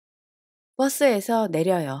버스에서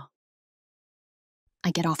내려요.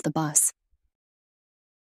 I get off the bus.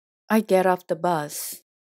 I get off the bus.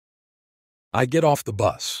 I get off the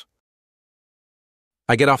bus.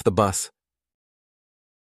 I get off the bus.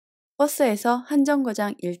 버스에서 한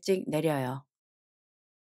정거장 일찍 내려요.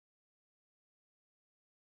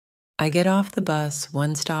 I get off the bus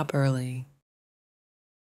one stop early.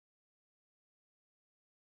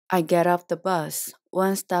 I get off the bus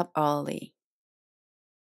one stop early.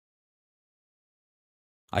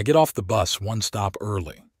 I get off the bus one stop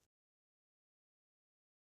early.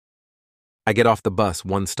 I get off the bus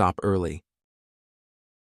one stop early.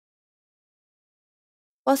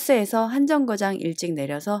 버스에서 한 정거장 일찍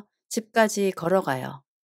내려서 집까지 걸어가요.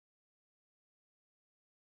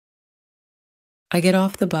 I get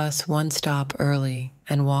off the bus one stop early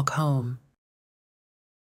and walk home.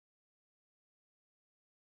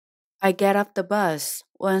 I get off the bus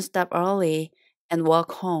one stop early and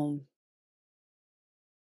walk home.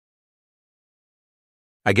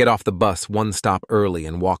 I get off the bus one stop early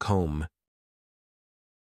and walk home.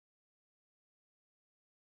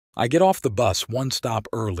 I get off the bus one stop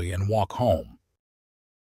early and walk home.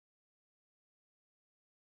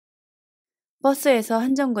 버스에서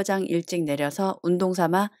한 정거장 일찍 내려서 운동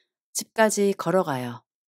삼아 집까지 걸어가요.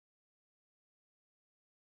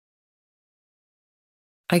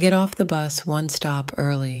 I get off the bus one stop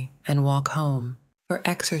early and walk home for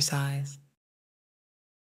exercise.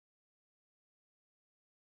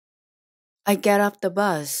 I get off the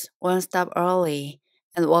bus one stop early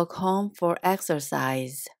and walk home for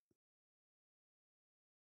exercise.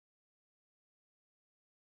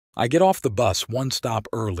 I get off the bus one stop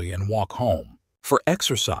early and walk home for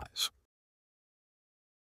exercise.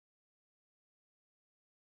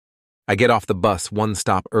 I get off the bus one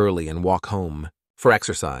stop early and walk home for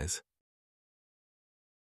exercise.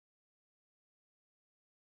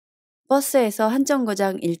 버스에서 한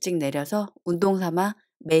정거장 일찍 내려서 운동 삼아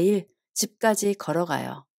매일 집까지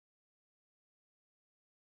걸어가요.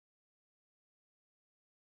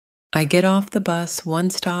 I get off the bus one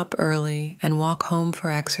stop early and walk home for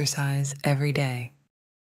exercise every day.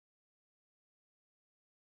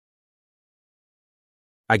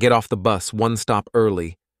 I get off the bus one stop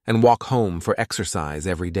early and walk home for exercise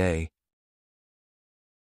every day.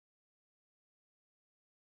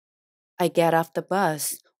 I get off the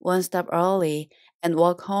bus one stop early and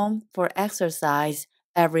walk home for exercise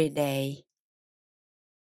every day.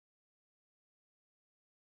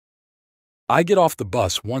 I get off the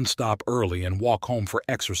bus one stop early and walk home for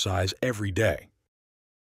exercise every day.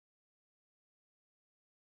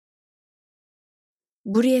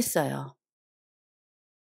 무리했어요.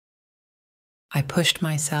 I pushed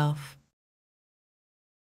myself.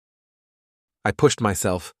 I pushed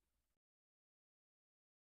myself.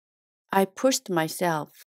 I pushed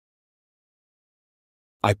myself.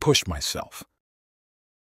 I pushed myself.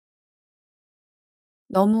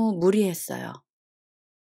 너무 무리했어요.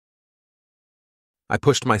 I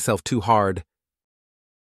pushed myself too hard.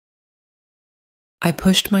 I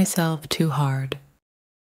pushed myself too hard.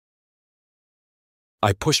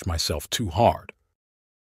 I pushed myself too hard.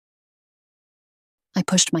 I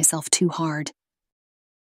pushed myself too hard.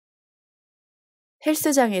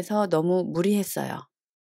 헬스장에서 너무 무리했어요.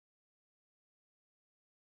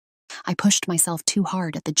 I pushed myself too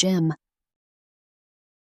hard at the gym.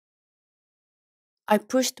 I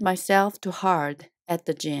pushed myself too hard at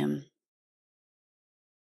the gym.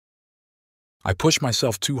 I pushed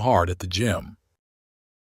myself too hard at the gym.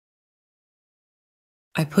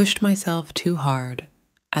 I pushed myself too hard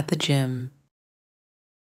at the gym.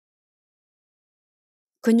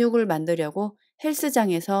 근육을 만들려고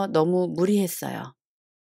헬스장에서 너무 무리했어요.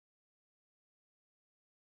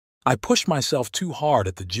 I pushed myself too hard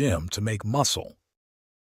at the gym to make muscle.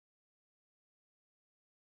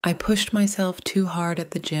 I pushed myself too hard at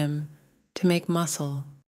the gym to make muscle.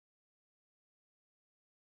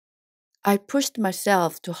 I pushed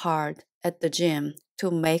myself too hard at the gym to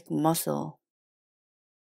make muscle.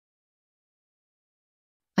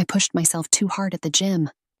 I pushed myself too hard at the gym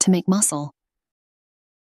to make muscle.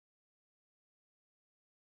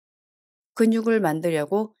 근육을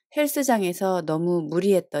만들려고 헬스장에서 너무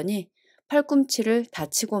무리했더니 팔꿈치를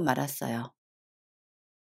다치고 말았어요.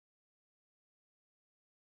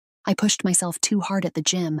 I pushed myself too hard at the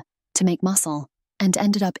gym to make muscle and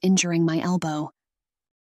ended up injuring my elbow.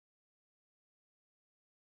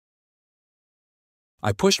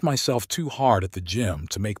 I pushed myself too hard at the gym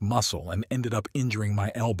to make muscle and ended up injuring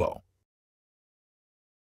my elbow.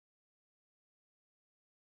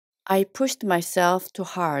 I pushed myself too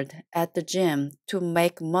hard at the gym to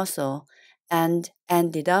make muscle and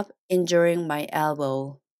ended up injuring my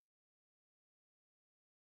elbow.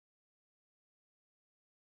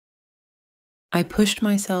 I pushed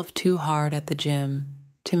myself too hard at the gym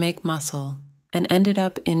to make muscle and ended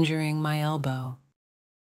up injuring my elbow.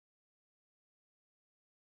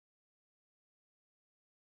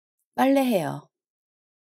 빨래해요.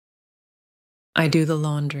 I do the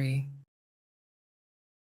laundry.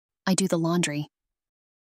 I do the laundry.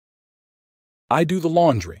 I do the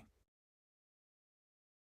laundry.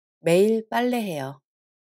 매일 빨래해요.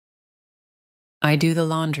 I do the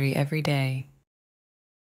laundry every day.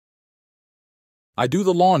 I do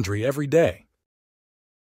the laundry every day.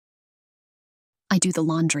 I do the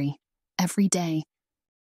laundry every day.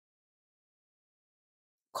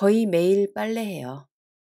 거의 매일 빨래해요.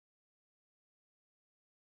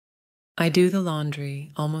 I do the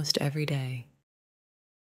laundry almost every day.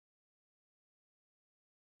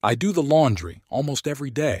 I do the laundry almost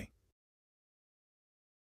every day.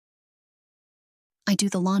 I do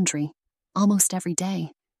the laundry almost every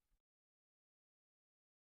day.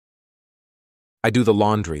 I do the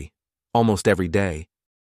laundry almost every day.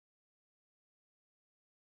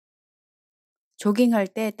 조깅할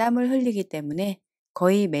때 땀을 흘리기 때문에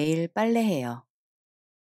거의 매일 빨래해요.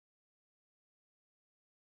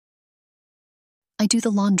 I do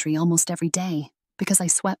the laundry almost every day because I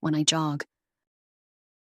sweat when I jog.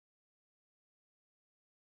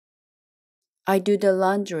 I do the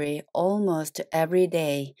laundry almost every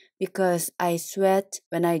day because I sweat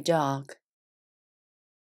when I jog.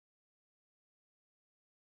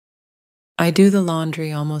 I do the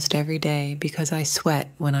laundry almost every day because I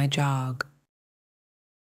sweat when I jog.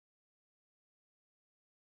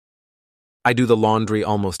 I do the laundry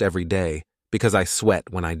almost every day because I sweat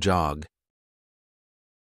when I jog.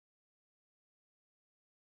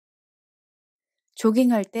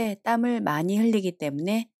 조깅할 때 땀을 많이 흘리기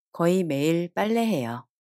때문에 거의 매일 빨래해요.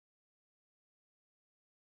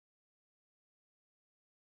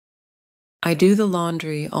 I do the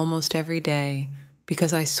laundry almost every day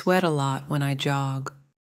because I sweat a lot when I jog.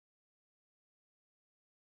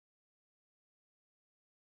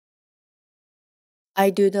 I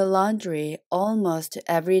do the laundry almost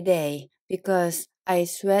every day because I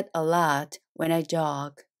sweat a lot when I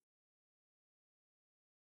jog.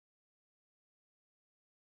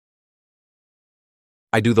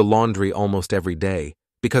 I do the laundry almost every day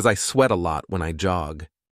because I sweat a lot when I jog.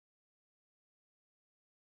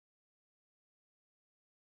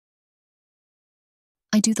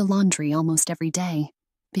 I do the laundry almost every day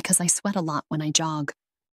because I sweat a lot when I jog.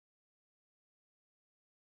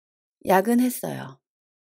 야근했어요.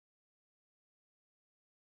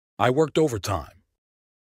 I worked overtime.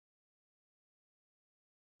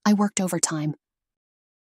 I worked overtime.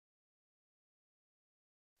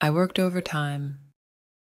 I worked overtime.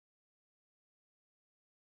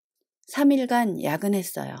 3일간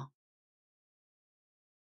야근했어요.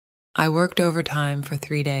 I worked overtime for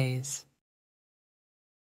 3 days.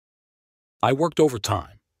 I worked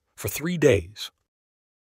overtime for 3 days.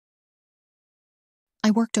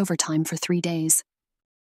 I worked overtime for 3 days.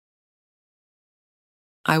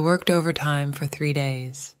 I worked overtime for 3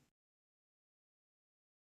 days.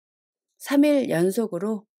 3일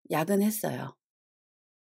연속으로 야근했어요.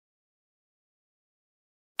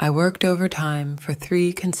 I worked overtime for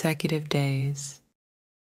 3 consecutive days.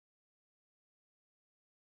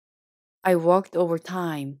 I worked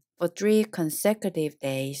overtime for 3 consecutive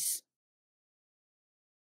days.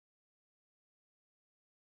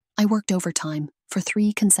 I worked overtime for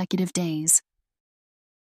 3 consecutive days.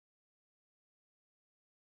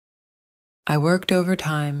 I worked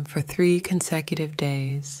overtime for 3 consecutive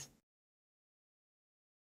days.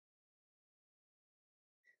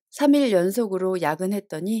 3일 연속으로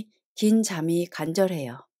야근했더니 긴 잠이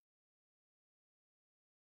간절해요.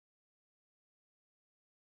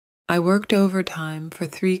 I worked overtime for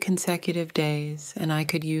 3 consecutive days and I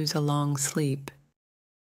could use a long sleep.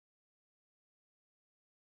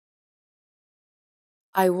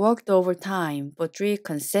 I worked overtime for 3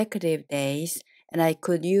 consecutive days and I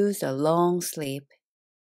could use a long sleep.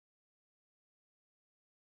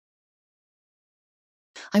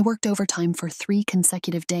 I worked overtime for 3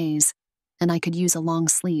 consecutive days, and I could use a long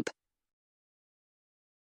sleep.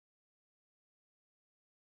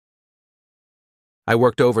 I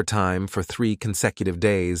worked overtime for 3 consecutive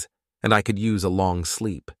days, and I could use a long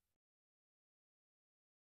sleep.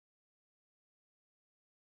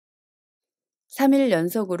 3일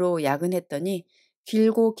연속으로 야근했더니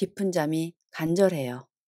길고 깊은 잠이 간절해요.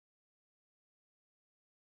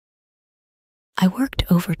 I worked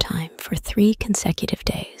overtime for 3 consecutive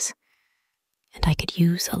days, and I could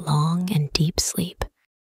use a long and deep sleep.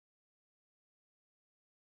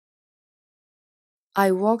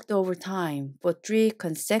 I worked overtime for 3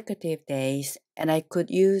 consecutive days and I could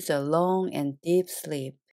use a long and deep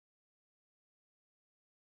sleep.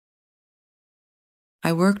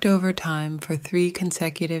 I worked overtime for 3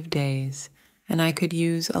 consecutive days, and I could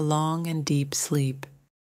use a long and deep sleep.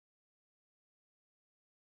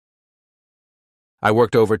 I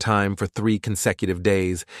worked overtime for 3 consecutive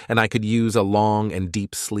days, and I could use a long and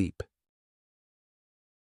deep sleep.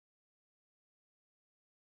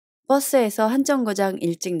 버스에서 한 정거장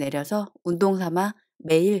일찍 내려서 운동 삼아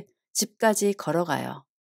매일 집까지 걸어가요.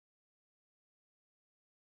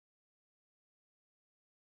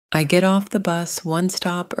 I get off the bus 1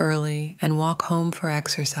 stop early and walk home for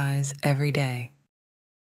exercise every day.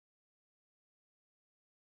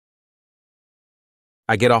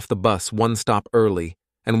 I get off the bus 1 stop early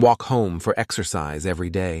and walk home for exercise every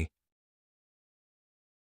day.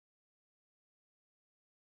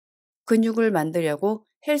 근육을 만들려고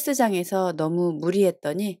헬스장에서 너무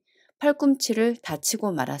무리했더니 팔꿈치를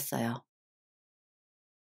다치고 말았어요.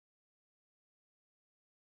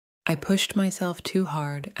 I pushed myself too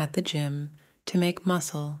hard at the gym to make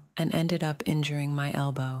muscle and ended up injuring my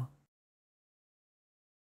elbow.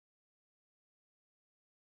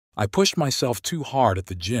 I pushed myself too hard at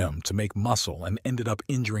the gym to make muscle and ended up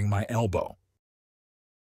injuring my elbow.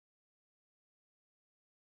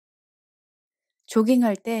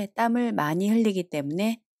 조깅할 때 땀을 많이 흘리기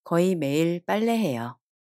때문에 거의 매일 빨래해요.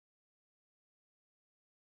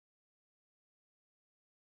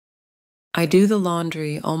 I do the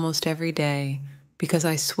laundry almost every day because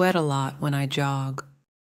I sweat a lot when I jog.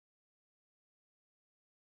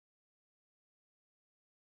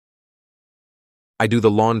 I do the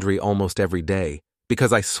laundry almost every day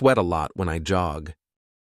because I sweat a lot when I jog.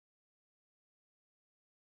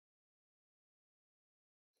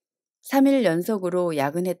 3일 연속으로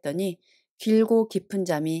야근했더니 길고 깊은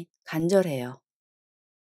잠이 간절해요.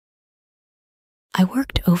 I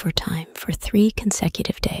worked overtime for 3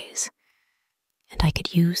 consecutive days, and I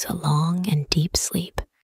could use a long and deep sleep.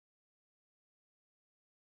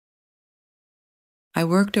 I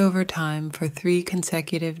worked overtime for 3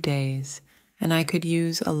 consecutive days, and I could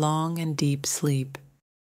use a long and deep sleep.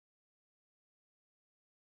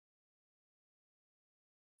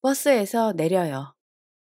 버스에서 내려요.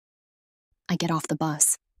 I get off the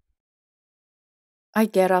bus. I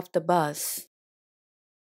get off the bus.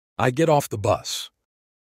 I get off the bus.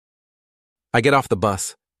 I get off the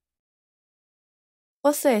bus.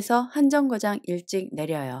 버스에서 한 정거장 일찍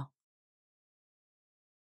내려요.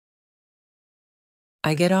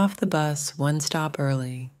 I get off the bus 1 stop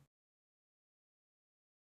early.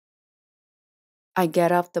 I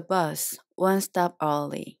get off the bus 1 stop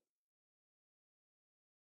early.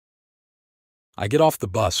 I get off the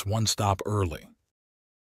bus 1 stop early.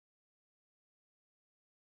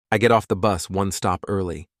 I get off the bus 1 stop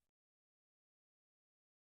early.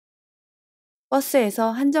 버스에서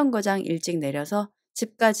한 정거장 일찍 내려서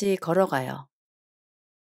집까지 걸어가요.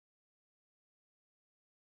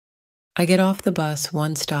 I get off the bus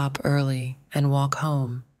 1 stop early and walk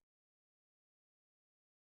home.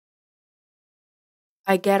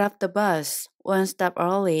 I get off the bus 1 stop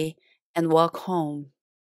early and walk home.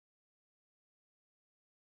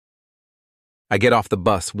 I get off the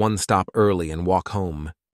bus 1 stop early and walk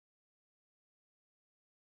home.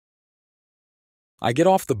 I get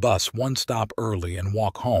off the bus 1 stop early and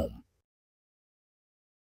walk home.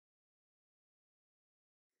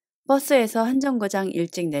 버스에서 한 정거장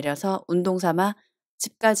일찍 내려서 운동 삼아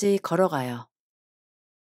집까지 걸어가요.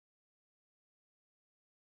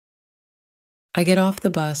 I get off the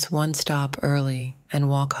bus 1 stop early and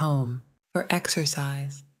walk home for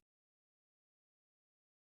exercise.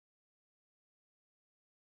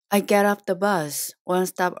 I get off the bus 1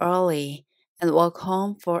 stop early and walk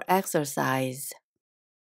home for exercise.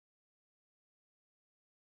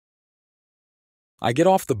 I get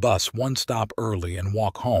off the bus 1 stop early and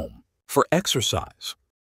walk home for exercise.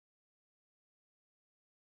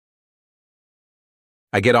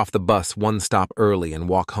 I get off the bus 1 stop early and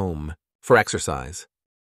walk home for exercise.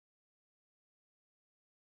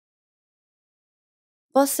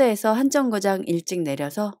 버스에서 한 정거장 일찍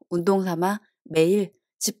내려서 운동 삼아 매일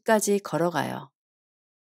집까지 걸어가요.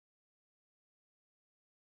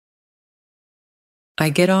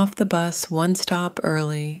 I get off the bus 1 stop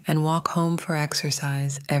early and walk home for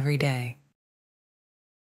exercise every day.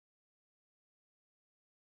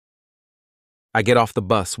 I get off the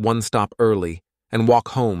bus 1 stop early and walk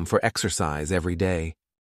home for exercise every day.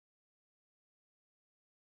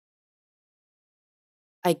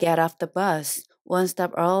 I get off the bus 1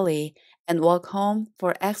 stop early and walk home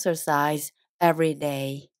for exercise every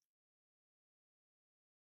day.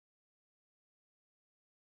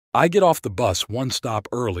 I get off the bus one stop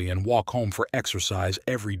early and walk home for exercise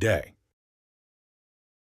every day.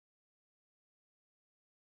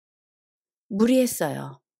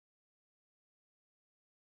 무리했어요.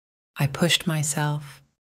 I pushed myself.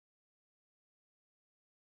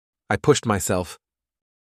 I pushed myself.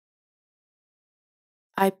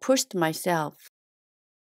 I pushed myself.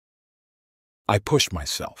 I pushed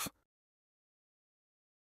myself.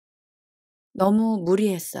 너무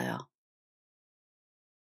무리했어요.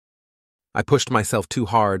 I pushed myself too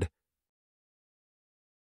hard.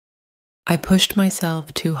 I pushed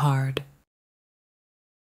myself too hard.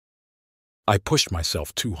 I pushed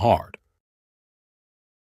myself too hard.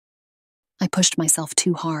 I pushed myself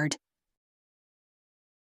too hard.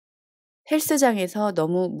 헬스장에서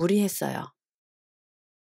너무 무리했어요.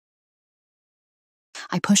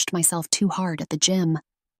 I pushed myself too hard at the gym.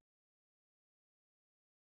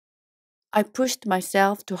 I pushed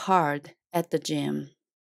myself too hard at the gym.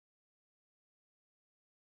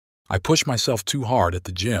 I pushed myself too hard at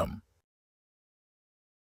the gym.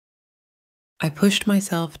 I pushed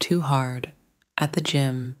myself too hard at the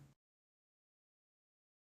gym.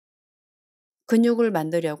 근육을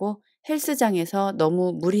만들려고 헬스장에서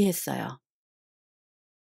너무 무리했어요.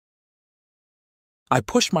 I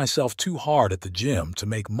pushed myself too hard at the gym to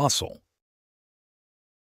make muscle.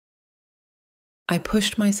 I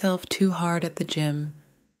pushed myself too hard at the gym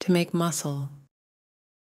to make muscle.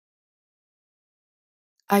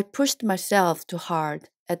 I pushed myself too hard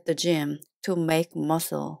at the gym to make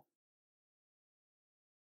muscle.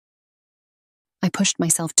 I pushed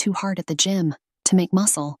myself too hard at the gym to make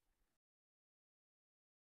muscle.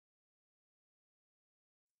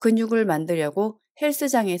 근육을 만들려고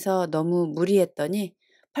헬스장에서 너무 무리했더니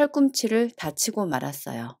팔꿈치를 다치고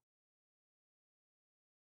말았어요.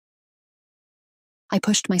 I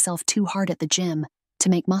pushed myself too hard at the gym to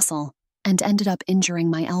make muscle and ended up injuring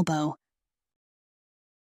my elbow.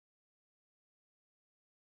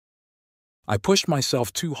 I pushed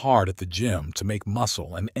myself too hard at the gym to make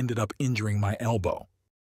muscle and ended up injuring my elbow.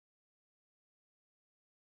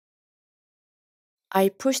 I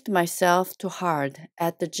pushed myself too hard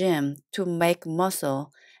at the gym to make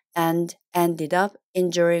muscle and ended up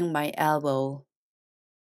injuring my elbow.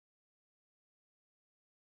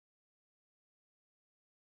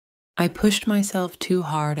 I pushed myself too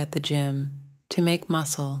hard at the gym to make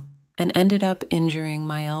muscle and ended up injuring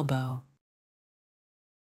my elbow.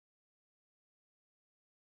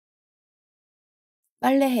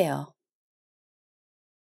 빨래해요.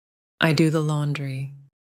 I do the laundry.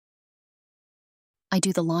 I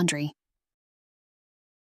do the laundry.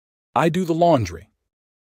 I do the laundry.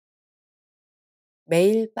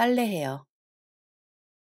 매일 빨래해요.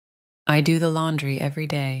 I do the laundry every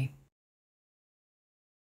day.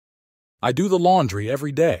 I do the laundry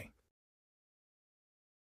every day.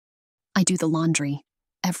 I do the laundry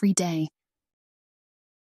every day.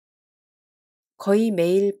 거의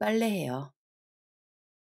매일 빨래해요.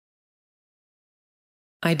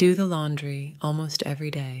 I do the laundry almost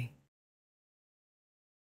every day.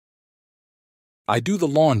 I do the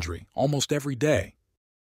laundry almost every day.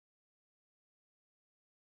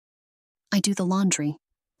 I do the laundry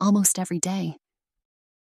almost every day.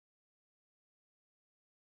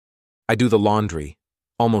 I do the laundry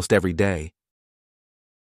almost every day.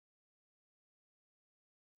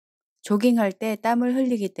 조깅할 때 땀을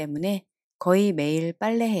흘리기 때문에 거의 매일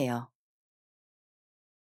빨래해요.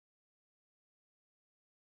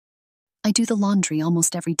 I do the laundry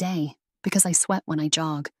almost every day because I sweat when I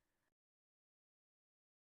jog.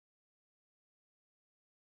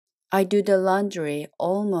 I do the laundry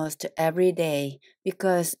almost every day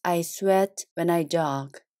because I sweat when I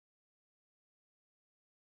jog.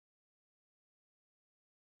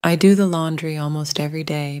 I do the laundry almost every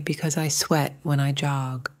day because I sweat when I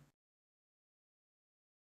jog.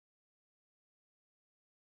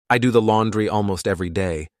 I do the laundry almost every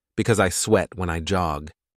day because I sweat when I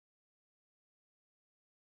jog.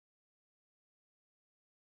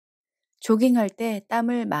 조깅할 때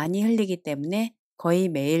땀을 많이 흘리기 때문에 거의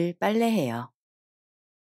매일 빨래해요.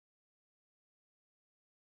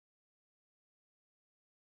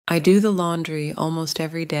 I do the laundry almost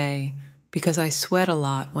every day because I sweat a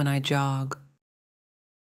lot when I jog.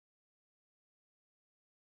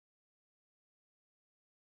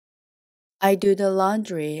 I do the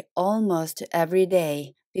laundry almost every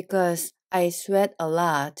day because I sweat a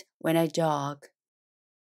lot when I jog.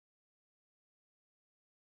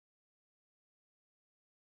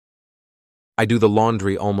 I do the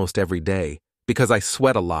laundry almost every day because I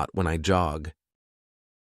sweat a lot when I jog.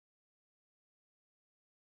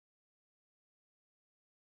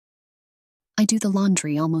 I do the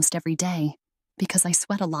laundry almost every day because I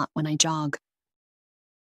sweat a lot when I jog.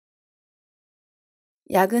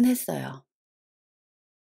 야근했어요.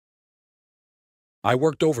 I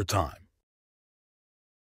worked overtime.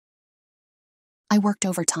 I worked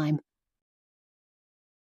overtime.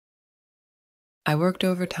 I worked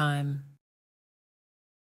overtime.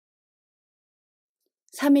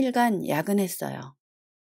 3일간 야근했어요.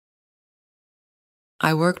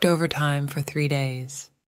 I worked overtime for 3 days.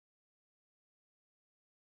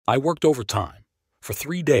 I worked overtime for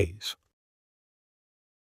 3 days.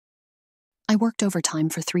 I worked overtime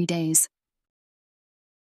for 3 days.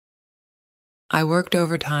 I worked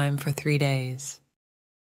overtime for 3 days.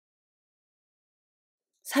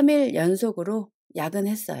 3일 연속으로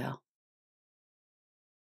야근했어요.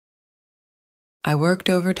 I worked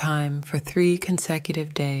overtime for 3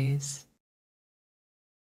 consecutive days.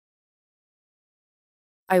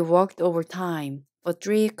 I worked overtime for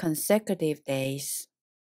 3 consecutive days.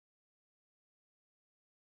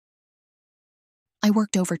 I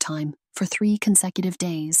worked overtime for 3 consecutive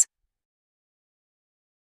days.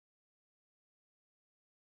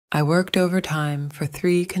 I worked overtime for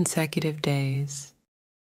 3 consecutive days.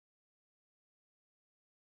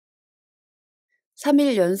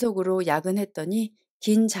 3일 연속으로 야근했더니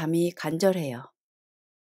긴 잠이 간절해요.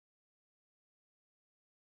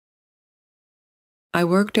 I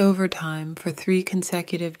worked overtime for 3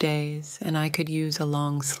 consecutive days, and I could use a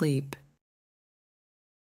long sleep.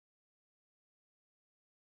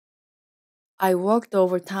 I worked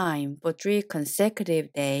overtime for 3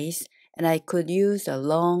 consecutive days and I could use a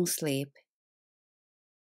long sleep.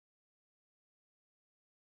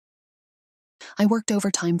 I worked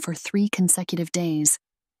overtime for 3 consecutive days,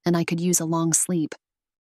 and I could use a long sleep.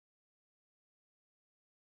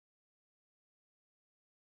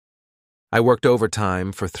 I worked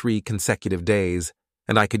overtime for 3 consecutive days,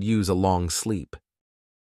 and I could use a long sleep.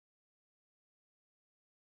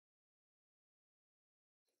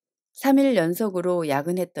 3일 연속으로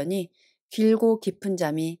야근했더니 길고 깊은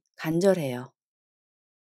잠이 간절해요.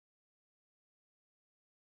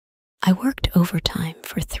 I worked overtime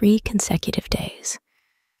for 3 consecutive days,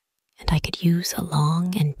 and I could use a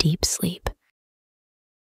long and deep sleep.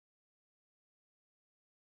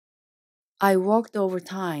 I worked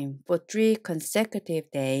overtime for 3 consecutive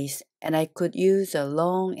days and I could use a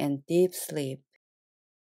long and deep sleep.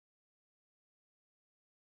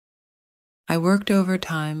 I worked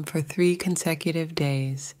overtime for 3 consecutive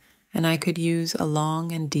days, and I could use a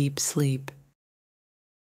long and deep sleep.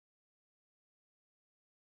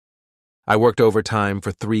 I worked overtime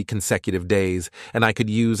for 3 consecutive days, and I could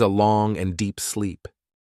use a long and deep sleep.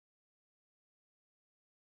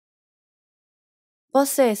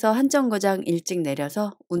 버스에서 한 정거장 일찍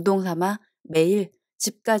내려서 운동 삼아 매일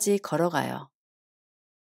집까지 걸어가요.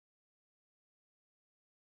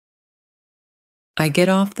 I get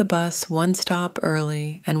off the bus 1 stop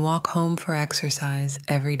early and walk home for exercise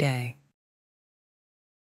every day.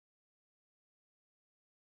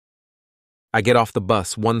 I get off the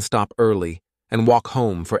bus 1 stop early and walk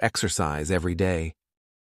home for exercise every day.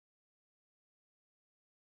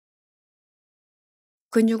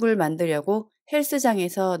 근육을 만들려고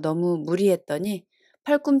헬스장에서 너무 무리했더니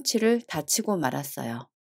팔꿈치를 다치고 말았어요.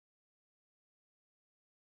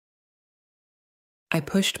 I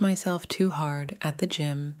pushed myself too hard at the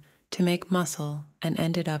gym to make muscle and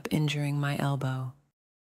ended up injuring my elbow.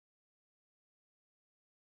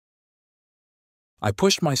 I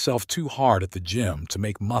pushed myself too hard at the gym to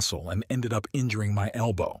make muscle and ended up injuring my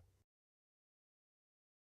elbow.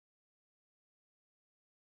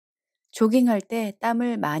 조깅할 때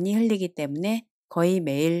땀을 많이 흘리기 때문에 거의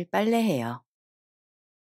매일 빨래해요.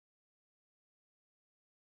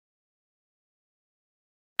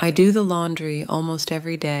 I do the laundry almost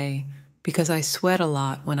every day because I sweat a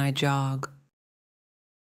lot when I jog.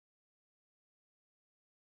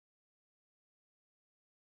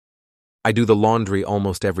 I do the laundry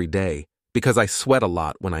almost every day because I sweat a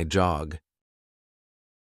lot when I jog.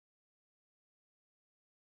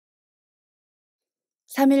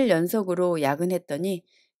 3일 연속으로 야근했더니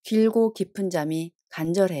길고 깊은 잠이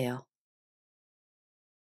간절해요.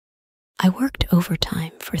 I worked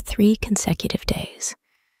overtime for 3 consecutive days,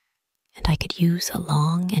 and I could use a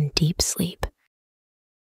long and deep sleep.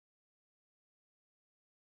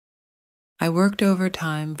 I worked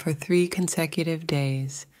overtime for 3 consecutive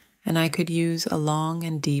days, and I could use a long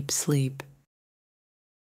and deep sleep.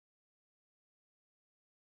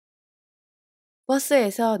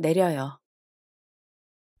 버스에서 내려요.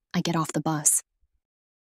 I get off the bus.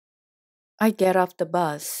 I get off the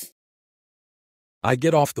bus. I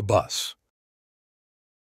get off the bus.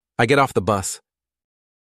 I get off the bus.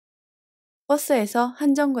 버스에서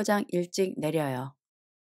한 정거장 일찍 내려요.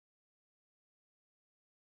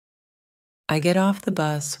 I get off the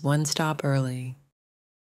bus one stop early.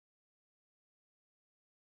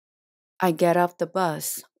 I get off the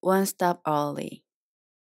bus one stop early.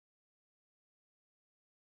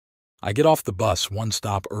 I get off the bus one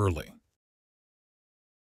stop early.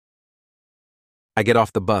 I get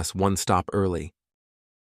off the bus one stop early.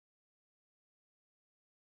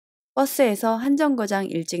 버스에서 한 정거장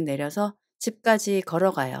일찍 내려서 집까지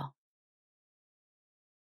걸어가요.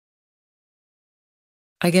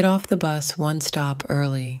 I get off the bus one stop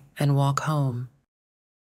early and walk home.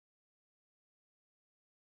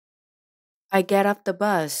 I get off the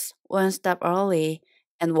bus one stop early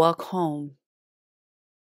and walk home.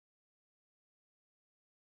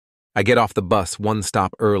 I get off the bus one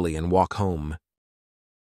stop early and walk home.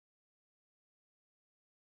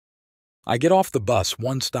 I get off the bus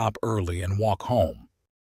one stop early and walk home.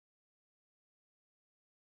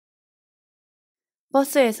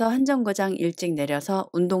 버스에서 한 정거장 일찍 내려서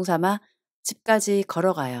운동 삼아 집까지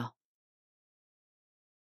걸어가요.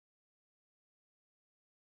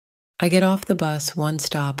 I get off the bus one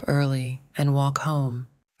stop early and walk home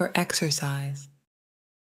for exercise.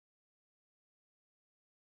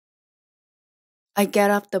 I get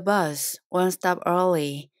off the bus one stop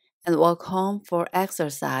early and walk home for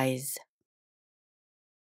exercise.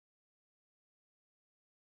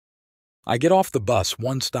 I get off the bus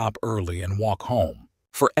one stop early and walk home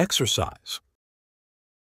for exercise.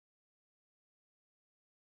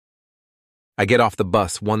 I get off the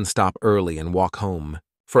bus one stop early and walk home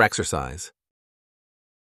for exercise.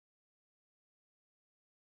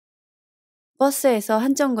 버스에서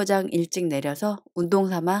한 정거장 일찍 내려서 운동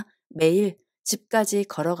삼아 매일 집까지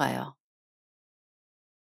걸어가요.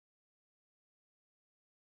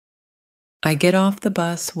 I get off the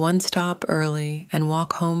bus one stop early and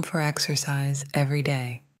walk home for exercise every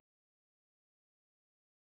day.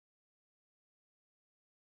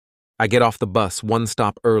 I get off the bus one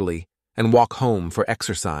stop early and walk home for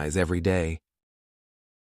exercise every day.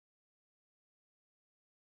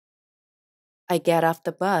 I get off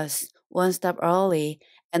the bus one stop early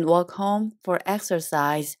and walk home for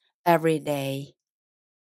exercise every day.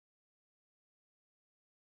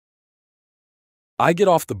 I get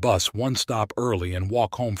off the bus one stop early and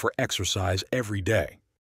walk home for exercise every day.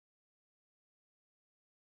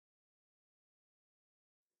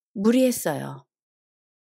 무리했어요.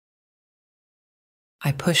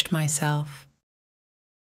 I pushed myself.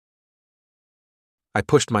 I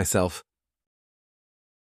pushed myself.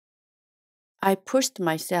 I pushed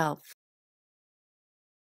myself.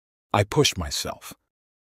 I pushed myself.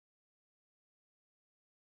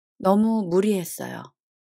 너무 무리했어요.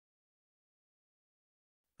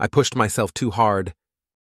 I pushed myself too hard.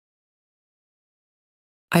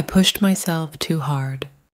 I pushed myself too hard.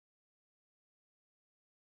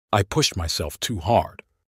 I pushed myself too hard.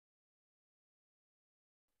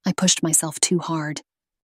 I pushed myself too hard.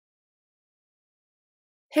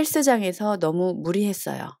 헬스장에서 너무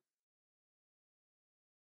무리했어요.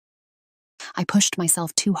 I pushed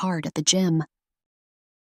myself too hard at the gym.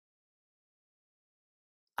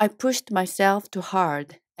 I pushed myself too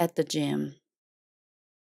hard at the gym.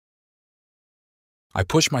 I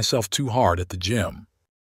pushed myself too hard at the gym.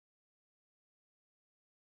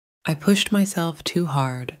 I pushed myself too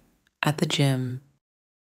hard at the gym.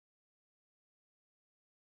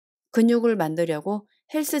 근육을 만들려고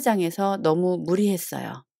헬스장에서 너무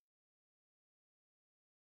무리했어요.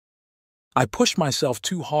 I pushed myself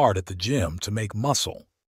too hard at the gym to make muscle.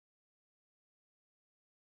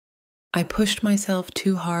 I pushed myself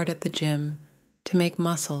too hard at the gym to make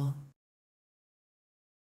muscle.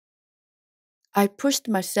 I pushed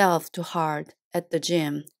myself too hard at the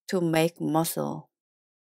gym to make muscle.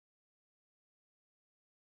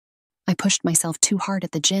 I pushed myself too hard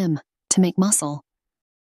at the gym to make muscle.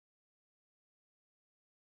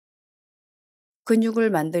 근육을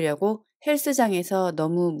만들려고 헬스장에서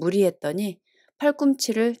너무 무리했더니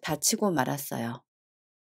팔꿈치를 다치고 말았어요.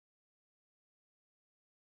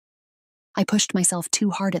 I pushed myself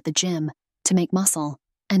too hard at the gym to make muscle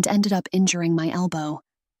and ended up injuring my elbow.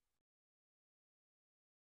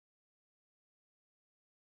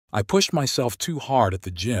 I pushed myself too hard at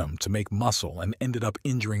the gym to make muscle and ended up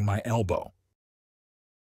injuring my elbow.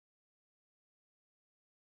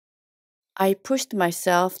 I pushed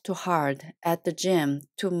myself too hard at the gym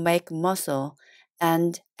to make muscle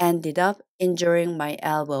and ended up injuring my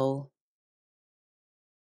elbow.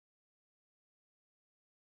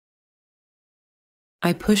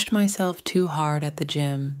 I pushed myself too hard at the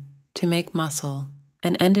gym to make muscle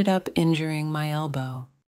and ended up injuring my elbow.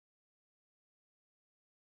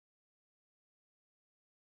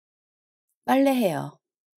 빨래해요.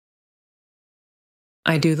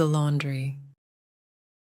 I do the laundry.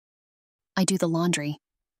 I do the laundry.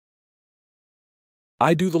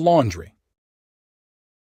 I do the laundry.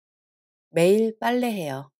 매일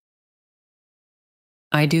빨래해요.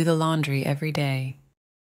 I do the laundry every day.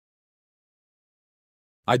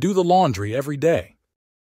 I do the laundry every day.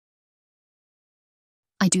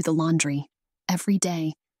 I do the laundry every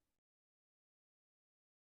day.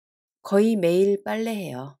 거의 매일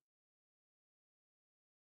빨래해요.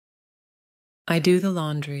 I do the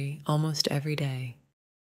laundry almost every day.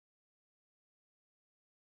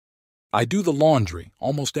 I do the laundry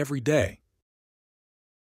almost every day.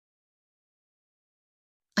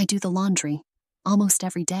 I do the laundry almost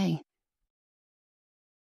every day.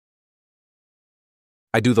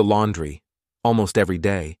 I do the laundry almost every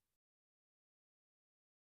day.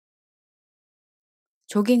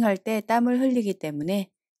 조깅할 때 땀을 흘리기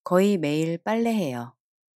때문에 거의 매일 빨래해요.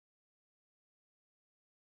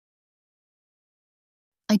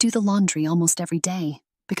 I do the laundry almost every day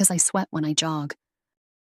because I sweat when I jog.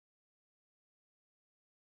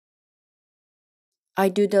 I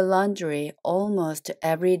do the laundry almost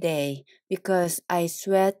every day because I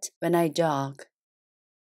sweat when I jog.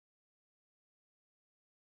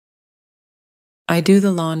 I do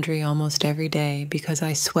the laundry almost every day because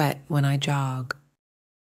I sweat when I jog.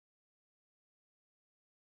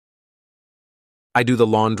 I do the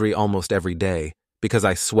laundry almost every day because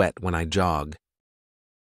I sweat when I jog.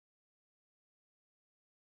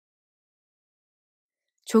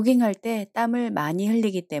 조깅할 때 땀을 많이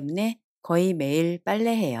흘리기 때문에 거의 매일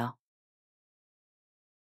빨래해요.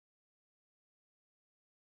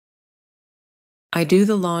 I do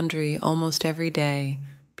the laundry almost every day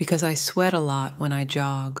because I sweat a lot when I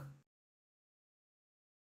jog.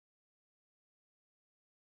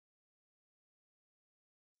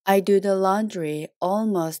 I do the laundry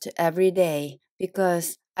almost every day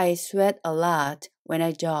because I sweat a lot when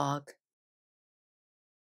I jog.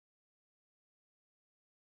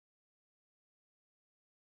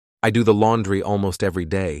 I do the laundry almost every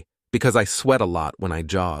day because I sweat a lot when I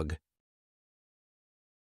jog.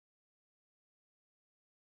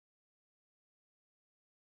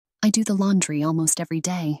 I do the laundry almost every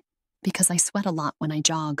day because I sweat a lot when I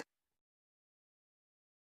jog.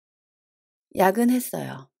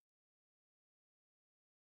 야근했어요.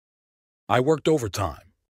 I worked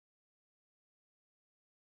overtime.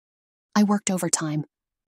 I worked overtime.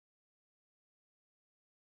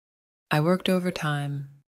 I worked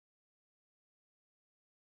overtime.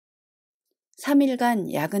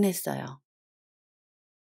 3일간 야근했어요.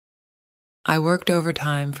 I worked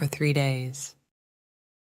overtime for 3 days.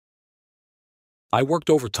 I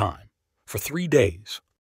worked overtime for 3 days.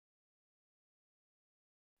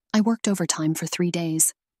 I worked overtime for 3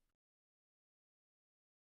 days.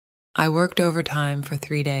 I worked overtime for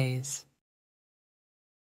 3 days.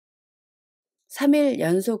 3일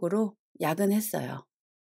연속으로 야근했어요.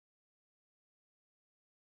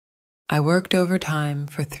 I worked overtime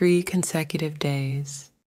for 3 consecutive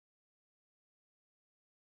days.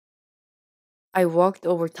 I worked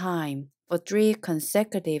overtime for 3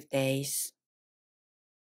 consecutive days.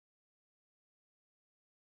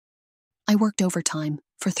 I worked overtime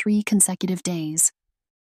for 3 consecutive days.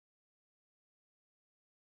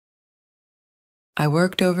 I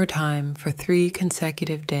worked overtime for 3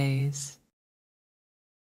 consecutive days.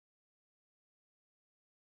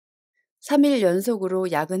 3일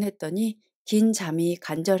연속으로 야근했더니 긴 잠이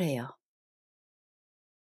간절해요.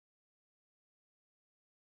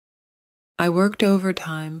 I worked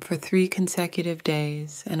overtime for 3 consecutive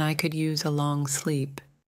days and I could use a long sleep.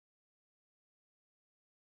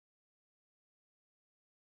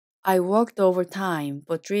 I worked overtime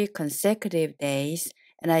for 3 consecutive days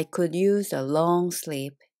and I could use a long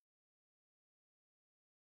sleep.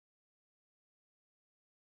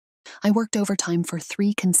 I worked overtime for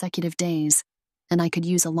 3 consecutive days, and I could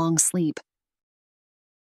use a long sleep.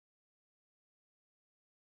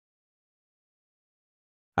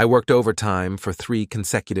 I worked overtime for 3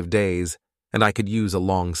 consecutive days, and I could use a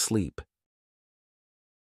long sleep.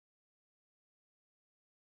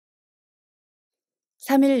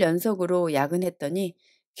 3일 연속으로 야근했더니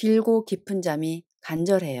길고 깊은 잠이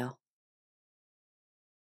간절해요.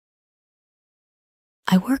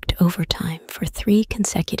 I worked overtime for 3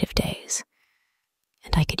 consecutive days,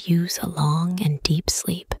 and I could use a long and deep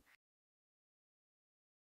sleep.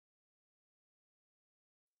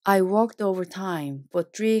 I worked overtime for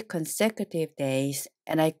 3 consecutive days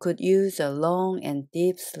and I could use a long and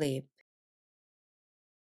deep sleep.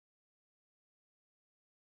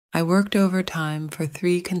 I worked overtime for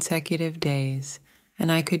 3 consecutive days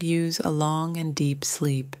and I could use a long and deep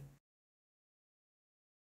sleep.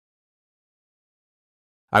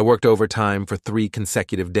 I worked overtime for 3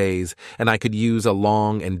 consecutive days, and I could use a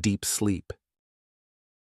long and deep sleep.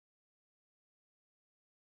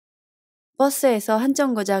 버스에서 한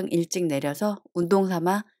정거장 일찍 내려서 운동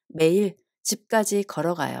삼아 매일 집까지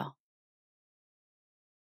걸어가요.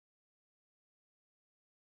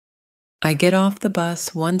 I get off the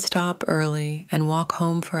bus one stop early and walk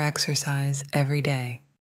home for exercise every day.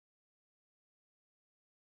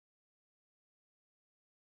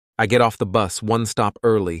 I get off the bus one stop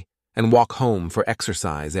early and walk home for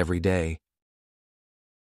exercise every day.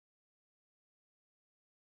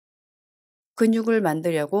 근육을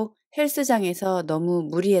만들려고 헬스장에서 너무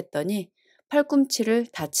무리했더니 팔꿈치를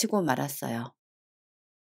다치고 말았어요.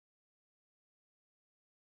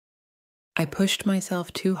 I pushed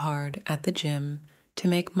myself too hard at the gym to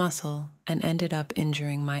make muscle and ended up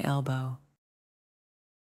injuring my elbow.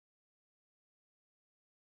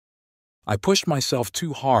 I pushed myself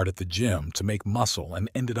too hard at the gym to make muscle and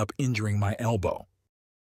ended up injuring my elbow.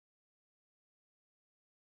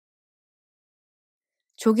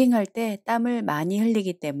 조깅할 때 땀을 많이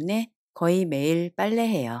흘리기 때문에 거의 매일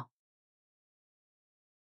빨래해요.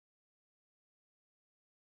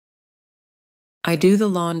 I do the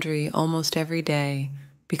laundry almost every day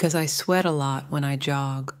because I sweat a lot when I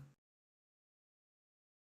jog.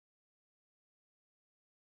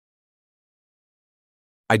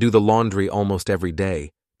 I do the laundry almost every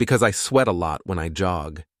day because I sweat a lot when I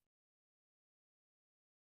jog.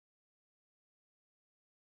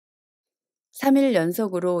 3일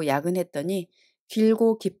연속으로 야근했더니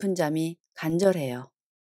길고 깊은 잠이 간절해요.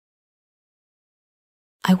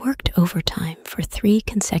 I worked overtime for 3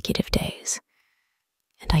 consecutive days,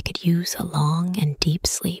 and I could use a long and deep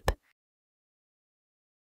sleep.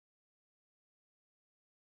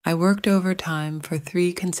 I worked overtime for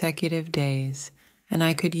 3 consecutive days, and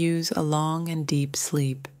I could use a long and deep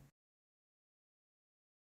sleep.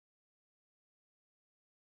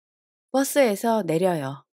 버스에서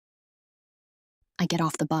내려요. I get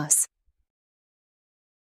off the bus.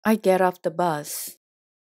 I get off the bus.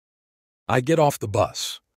 I get off the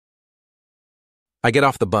bus. I get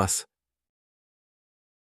off the bus.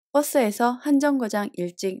 버스에서 한 정거장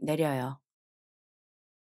일찍 내려요.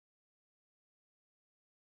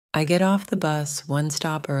 I get off the bus one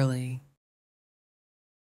stop early.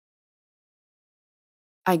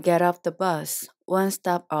 I get off the bus one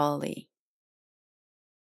stop early.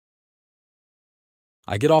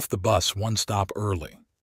 I get off the bus one stop early.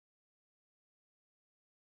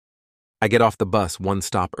 I get off the bus one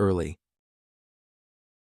stop early.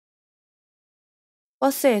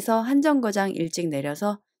 버스에서 한 정거장 일찍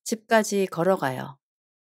내려서 집까지 걸어가요.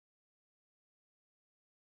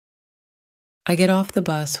 I get off the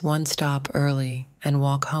bus one stop early and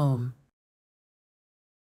walk home.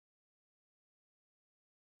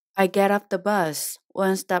 I get off the bus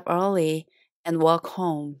one stop early and walk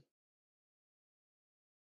home.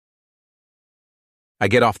 I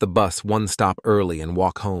get off the bus one stop early and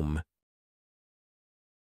walk home.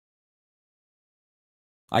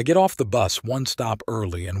 I get off the bus one stop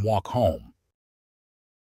early and walk home.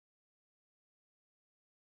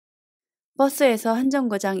 버스에서 한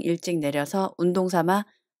정거장 일찍 내려서 운동 삼아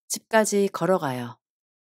집까지 걸어가요.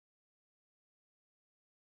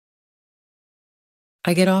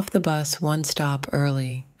 I get off the bus one stop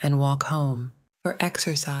early and walk home for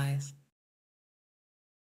exercise.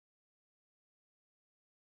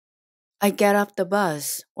 I get off the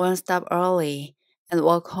bus one stop early and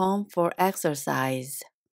walk home for exercise.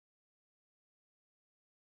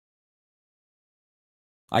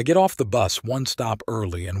 I get off the bus one stop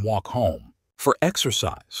early and walk home for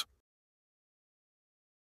exercise.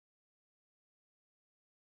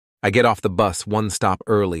 I get off the bus one stop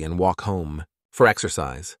early and walk home for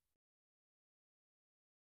exercise.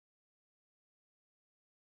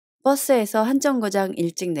 버스에서 한 정거장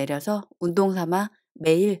일찍 내려서 운동 삼아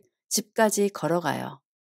매일 집까지 걸어가요.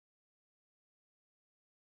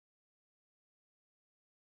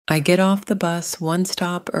 I get off the bus one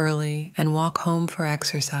stop early and walk home for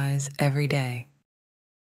exercise every day.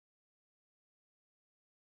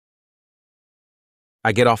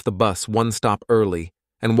 I get off the bus one stop early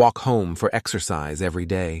and walk home for exercise every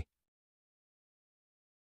day.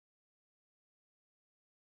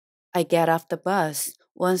 I get off the bus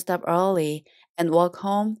one stop early and walk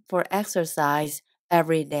home for exercise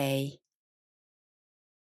every day.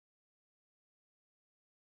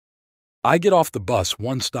 I get off the bus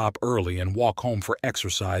one stop early and walk home for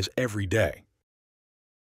exercise every day.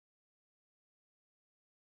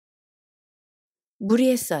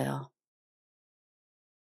 무리했어요.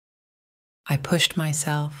 I pushed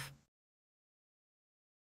myself.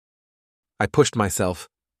 I pushed myself.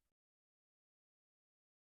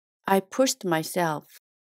 I pushed myself.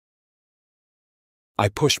 I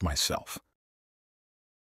pushed myself.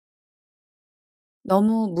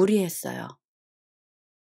 너무 무리했어요.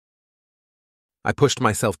 I pushed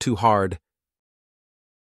myself too hard.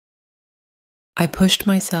 I pushed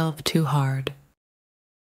myself too hard.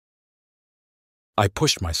 I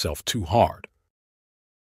pushed myself too hard.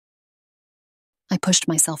 I pushed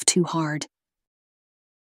myself too hard.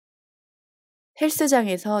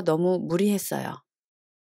 헬스장에서 너무 무리했어요.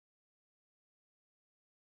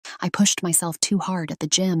 I pushed myself too hard at the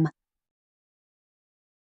gym.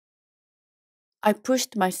 I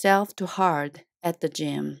pushed myself too hard at the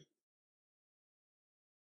gym.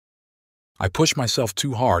 I pushed myself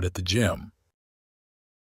too hard at the gym.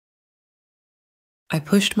 I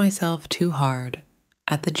pushed myself too hard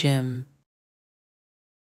at the gym.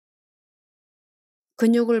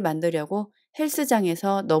 근육을 만들려고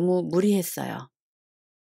헬스장에서 너무 무리했어요.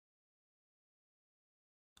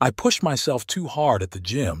 I pushed myself too hard at the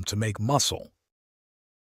gym to make muscle.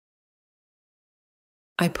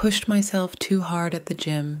 I pushed myself too hard at the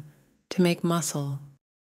gym to make muscle.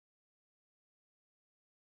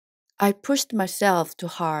 I pushed myself too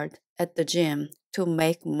hard at the gym to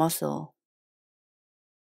make muscle.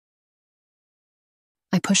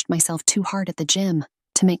 I pushed myself too hard at the gym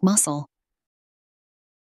to make muscle.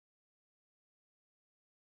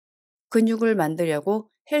 근육을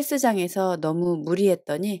만들려고 헬스장에서 너무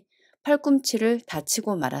무리했더니 팔꿈치를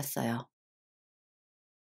다치고 말았어요.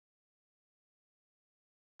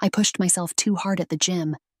 I pushed myself too hard at the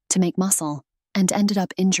gym to make muscle and ended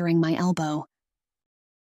up injuring my elbow.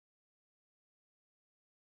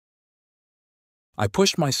 I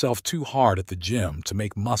pushed myself too hard at the gym to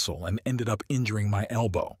make muscle and ended up injuring my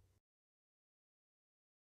elbow.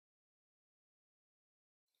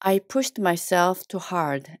 I pushed myself too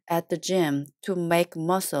hard at the gym to make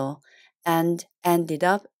muscle and ended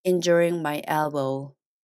up injuring my elbow.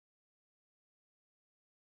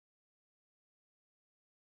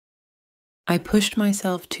 I pushed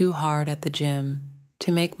myself too hard at the gym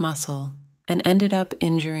to make muscle and ended up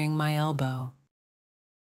injuring my elbow.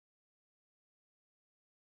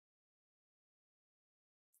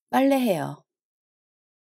 빨래해요.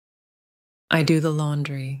 I do the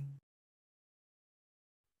laundry.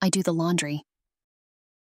 I do the laundry.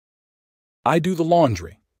 I do the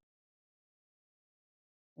laundry.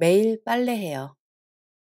 매일 빨래해요.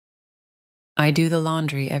 I do the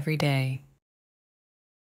laundry every day.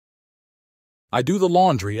 I do the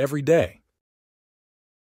laundry every day.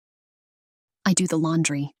 I do the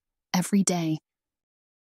laundry every day.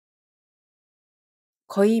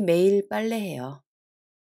 거의 매일 빨래해요.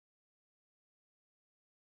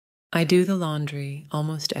 I do the laundry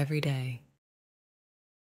almost every day.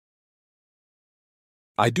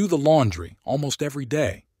 I do the laundry almost every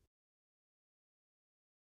day.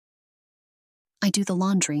 I do the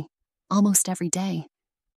laundry almost every day.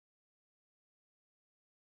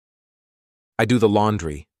 I do the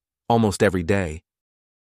laundry almost every day.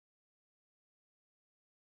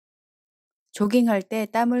 조깅할 때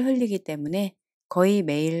땀을 흘리기 때문에 거의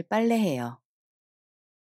매일 빨래해요.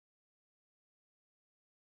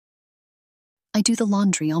 I do the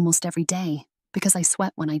laundry almost every day because I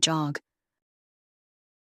sweat when I jog.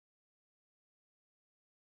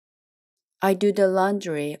 I do the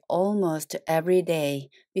laundry almost every day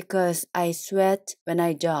because I sweat when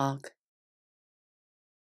I jog.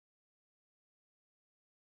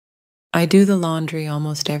 I do the laundry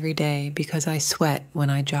almost every day because I sweat when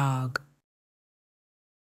I jog.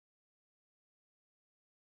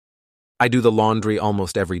 I do the laundry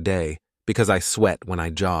almost every day because I sweat when I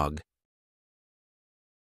jog.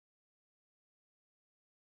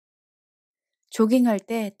 조깅할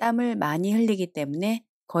때 땀을 많이 흘리기 때문에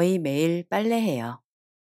거의 매일 빨래해요.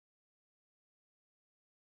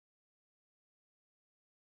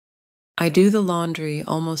 I do the laundry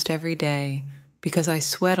almost every day because I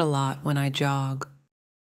sweat a lot when I jog.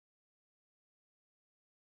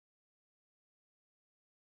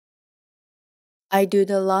 I do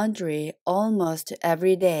the laundry almost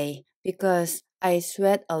every day because I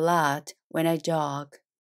sweat a lot when I jog.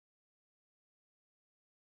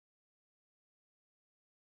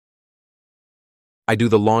 I do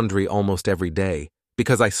the laundry almost every day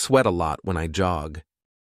because I sweat a lot when I jog.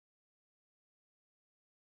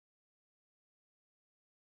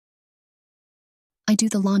 I do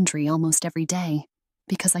the laundry almost every day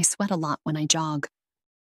because I sweat a lot when I jog.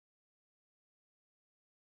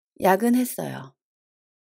 야근했어요.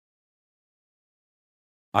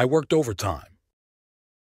 I worked overtime.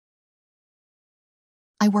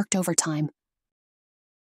 I worked overtime.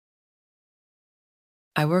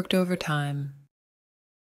 I worked overtime.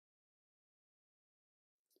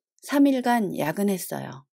 3일간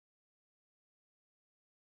야근했어요.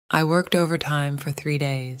 I worked overtime for 3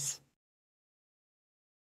 days.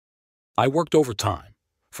 I worked overtime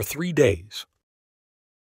for 3 days.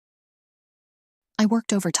 I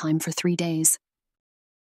worked overtime for 3 days.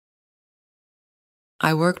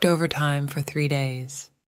 I worked overtime for 3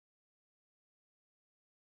 days.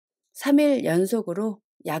 3일 연속으로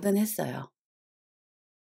야근했어요.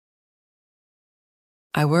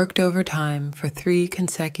 I worked overtime for 3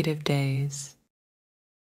 consecutive days.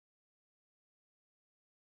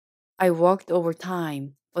 I worked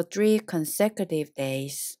overtime for 3 consecutive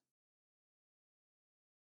days.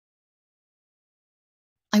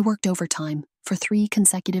 I worked overtime for 3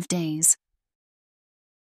 consecutive days.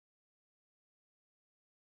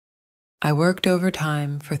 I worked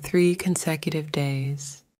overtime for 3 consecutive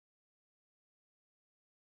days.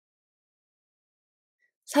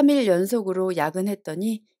 3일 연속으로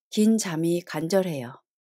야근했더니 긴 잠이 간절해요.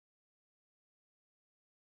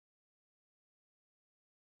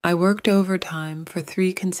 I worked overtime for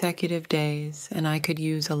 3 consecutive days, and I could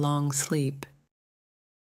use a long sleep.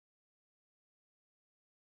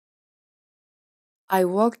 I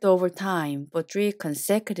worked overtime for 3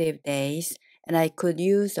 consecutive days and I could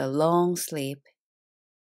use a long sleep.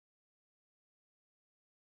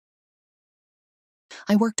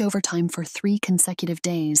 I worked overtime for 3 consecutive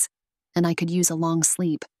days, and I could use a long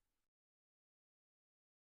sleep.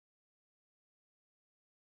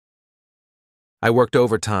 I worked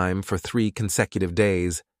overtime for 3 consecutive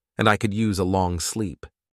days, and I could use a long sleep.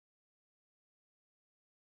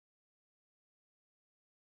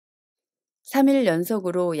 3일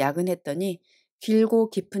연속으로 야근했더니 길고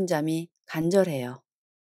깊은 잠이 간절해요.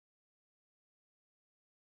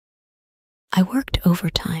 I worked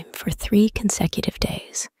overtime for 3 consecutive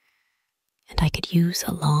days, and I could use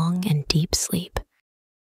a long and deep sleep.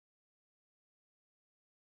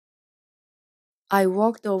 I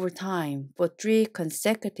worked overtime for 3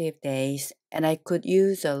 consecutive days and I could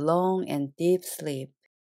use a long and deep sleep.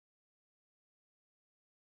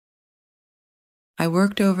 I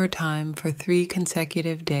worked overtime for 3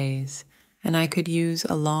 consecutive days, and I could use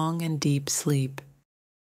a long and deep sleep.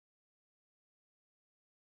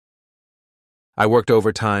 I worked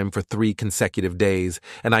overtime for 3 consecutive days,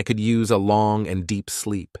 and I could use a long and deep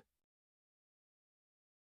sleep.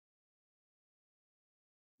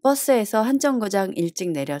 버스에서 한 정거장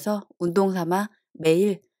일찍 내려서 운동 삼아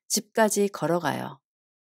매일 집까지 걸어가요.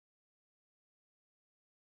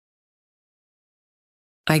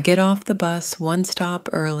 I get off the bus one stop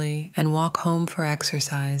early and walk home for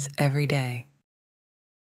exercise every day.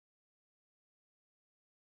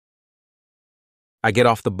 I get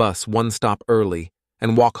off the bus one stop early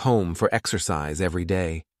and walk home for exercise every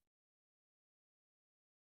day.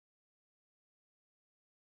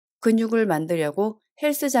 근육을 만들려고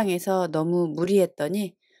헬스장에서 너무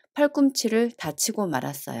무리했더니 팔꿈치를 다치고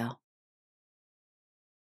말았어요.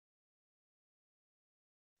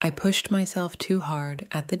 I pushed myself too hard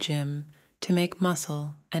at the gym to make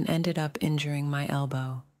muscle and ended up injuring my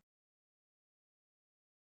elbow.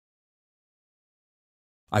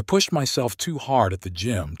 I pushed myself too hard at the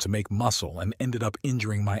gym to make muscle and ended up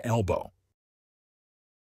injuring my elbow.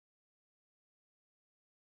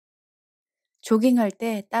 조깅할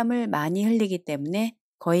때 땀을 많이 흘리기 때문에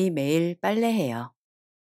거의 매일 빨래해요.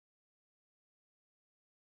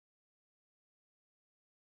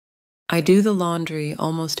 I do the laundry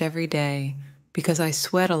almost every day because I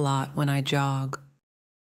sweat a lot when I jog.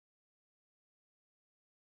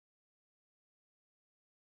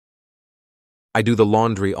 I do the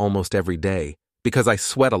laundry almost every day because I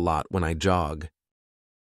sweat a lot when I jog.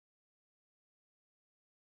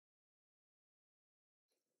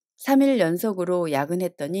 3일 연속으로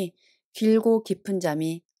야근했더니 길고 깊은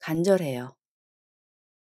잠이 간절해요.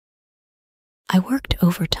 I worked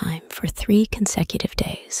overtime for 3 consecutive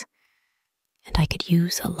days, and I could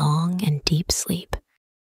use a long and deep sleep.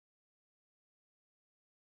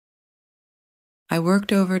 I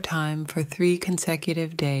worked overtime for 3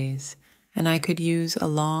 consecutive days, and I could use a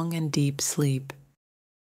long and deep sleep.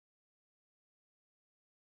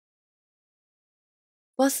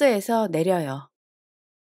 버스에서 내려요.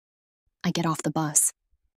 I get off the bus.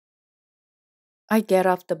 I get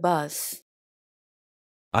off the bus.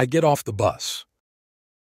 I get off the bus.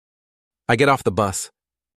 I get off the bus.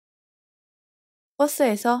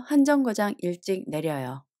 버스에서 한 정거장 일찍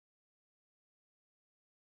내려요.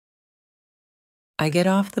 I get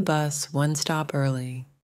off the bus one stop early.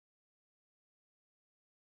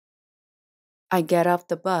 I get off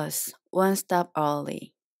the bus one stop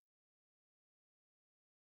early.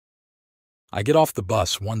 I get off the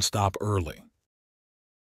bus one stop early.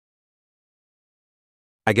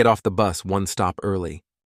 I get off the bus one stop early.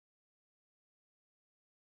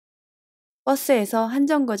 버스에서 한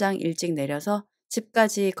정거장 일찍 내려서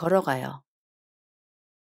집까지 걸어가요.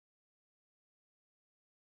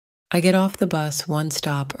 I get off the bus one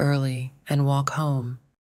stop early and walk home.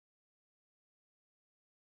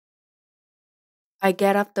 I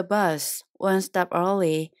get off the bus one stop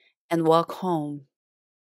early and walk home.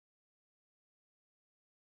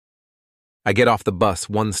 I get off the bus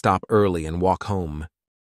one stop early and walk home.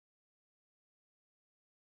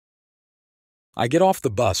 I get off the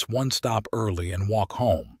bus one stop early and walk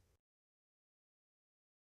home.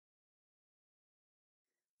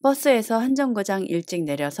 버스에서 한 정거장 일찍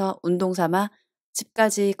내려서 운동 삼아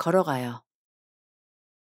집까지 걸어가요.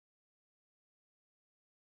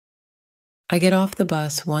 I get off the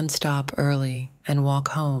bus one stop early and walk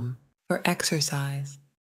home for exercise.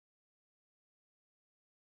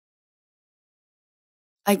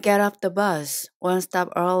 I get off the bus one stop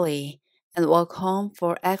early and walk home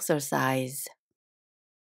for exercise.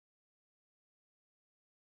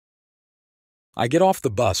 I get off the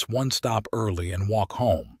bus one stop early and walk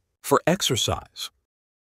home for exercise.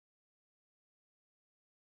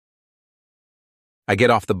 I get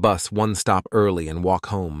off the bus one stop early and walk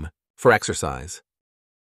home for exercise.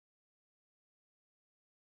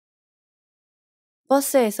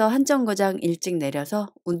 버스에서 한 정거장 일찍 내려서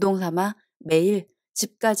운동 삼아 매일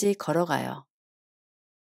집까지 걸어가요.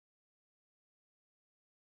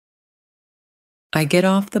 I get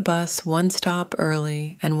off the bus one stop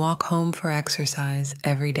early and walk home for exercise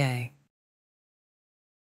every day.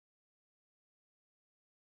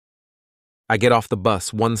 I get off the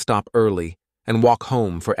bus one stop early and walk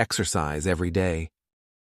home for exercise every day.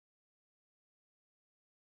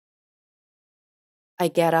 I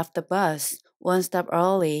get off the bus one stop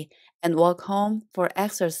early and walk home for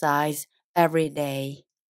exercise every day.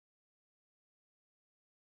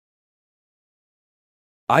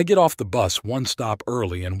 I get off the bus one stop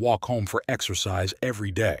early and walk home for exercise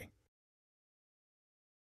every day.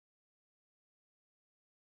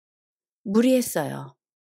 무리했어요.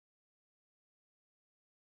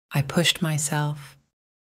 I pushed myself.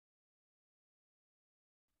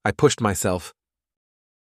 I pushed myself.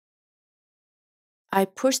 I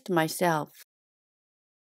pushed myself.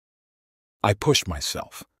 I pushed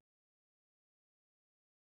myself.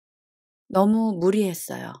 너무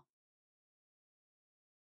무리했어요.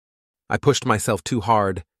 I pushed myself too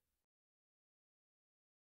hard.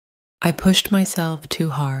 I pushed myself too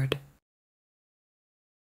hard.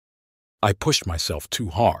 I pushed myself too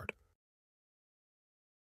hard.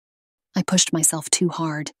 I pushed myself too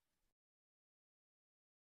hard.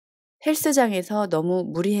 헬스장에서 너무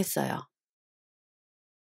무리했어요.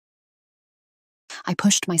 I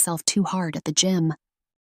pushed myself too hard at the gym.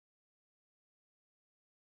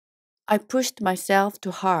 I pushed myself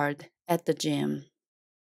too hard at the gym.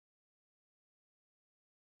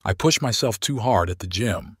 I pushed myself too hard at the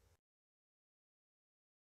gym.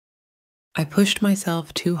 I pushed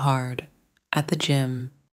myself too hard at the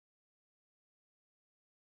gym.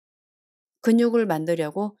 근육을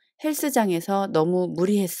만들려고 헬스장에서 너무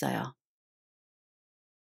무리했어요.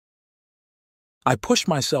 I pushed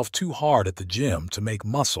myself too hard at the gym to make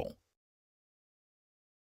muscle.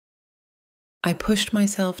 I pushed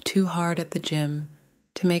myself too hard at the gym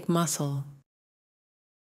to make muscle.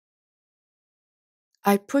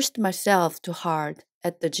 I pushed myself too hard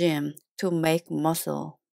at the gym to make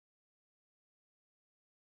muscle.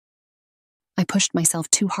 I pushed myself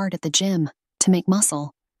too hard at the gym to make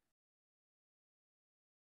muscle.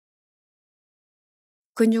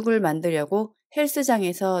 근육을 만들려고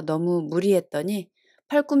헬스장에서 너무 무리했더니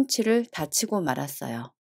팔꿈치를 다치고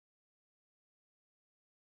말았어요.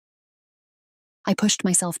 I pushed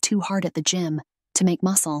myself too hard at the gym to make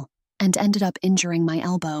muscle and ended up injuring my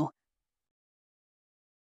elbow.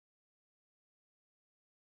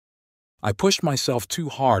 I pushed myself too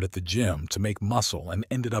hard at the gym to make muscle and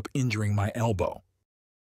ended up injuring my elbow.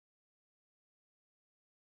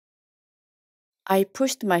 I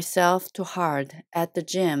pushed myself too hard at the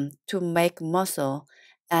gym to make muscle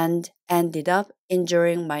and ended up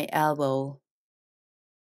injuring my elbow.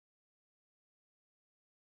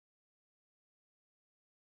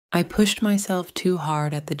 I pushed myself too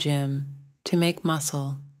hard at the gym to make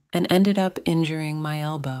muscle and ended up injuring my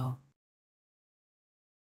elbow.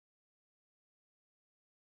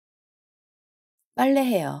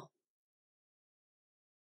 빨래해요.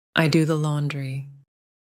 I do the laundry.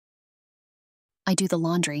 I do the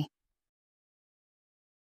laundry.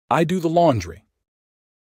 I do the laundry.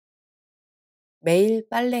 매일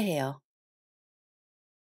빨래해요.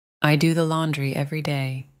 I do the laundry every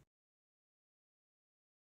day.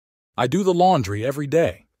 I do the laundry every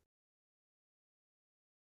day.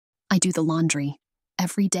 I do the laundry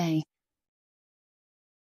every day.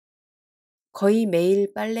 거의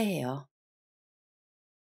매일 빨래해요.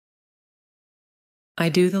 I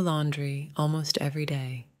do the laundry almost every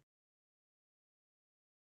day.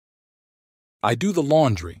 I do the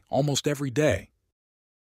laundry almost every day.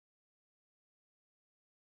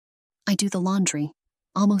 I do the laundry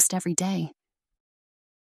almost every day.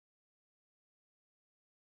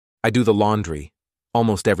 I do the laundry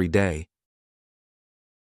almost every day.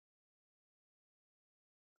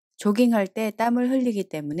 조깅할 때 땀을 흘리기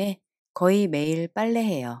때문에 거의 매일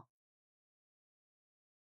빨래해요.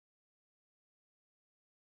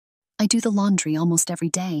 I do the laundry almost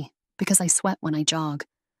every day because I sweat when I jog.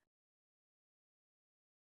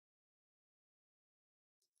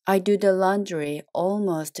 I do the laundry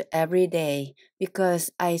almost every day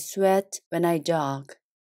because I sweat when I jog.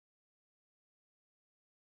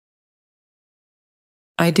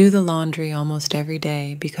 I do the laundry almost every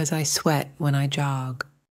day because I sweat when I jog.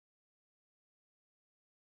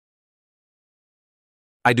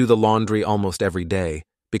 I do the laundry almost every day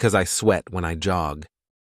because I sweat when I jog.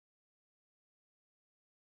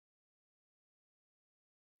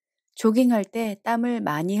 조깅할 때 땀을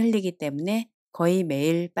많이 흘리기 때문에 거의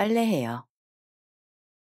매일 빨래해요.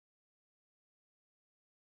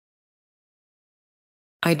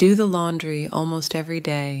 I do the laundry almost every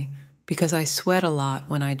day because I sweat a lot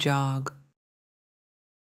when I jog.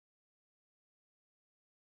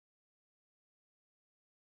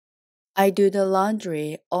 I do the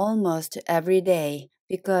laundry almost every day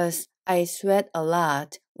because I sweat a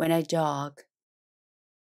lot when I jog.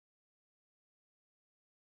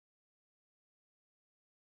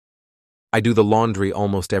 I do the laundry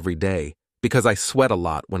almost every day because I sweat a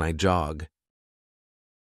lot when I jog.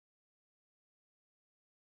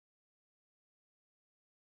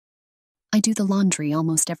 I do the laundry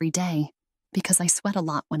almost every day because I sweat a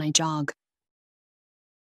lot when I jog.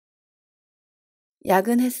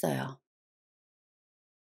 야근했어요.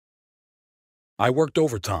 I worked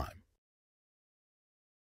overtime.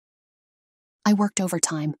 I worked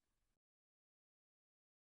overtime.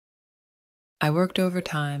 I worked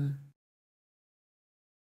overtime.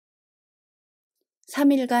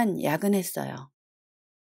 3일간 야근했어요.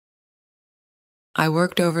 I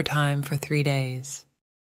worked overtime for 3 days.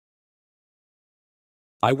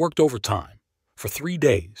 I worked overtime for 3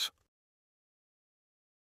 days.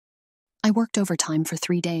 I worked overtime for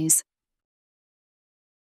 3 days.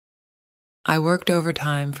 I worked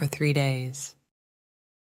overtime for 3 days.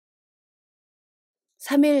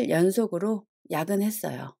 3일 연속으로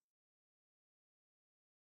야근했어요.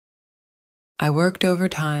 I worked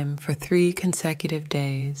overtime for 3 consecutive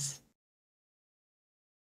days.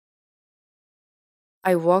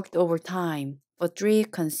 I worked overtime for 3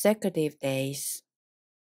 consecutive days.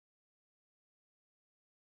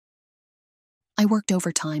 I worked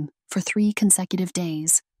overtime for 3 consecutive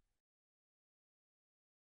days.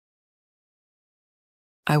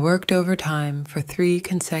 I worked overtime for 3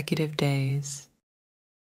 consecutive days.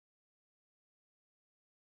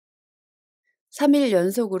 3일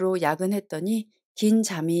연속으로 야근했더니 긴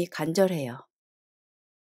잠이 간절해요.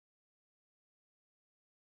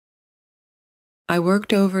 I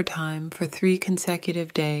worked overtime for 3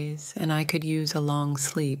 consecutive days and I could use a long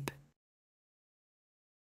sleep.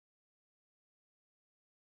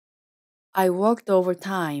 I worked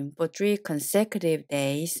overtime for 3 consecutive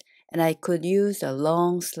days and I could use a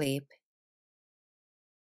long sleep.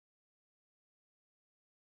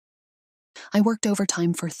 I worked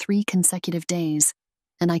overtime for 3 consecutive days,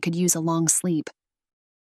 and I could use a long sleep.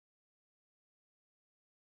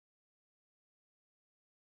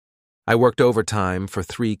 I worked overtime for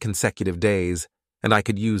 3 consecutive days, and I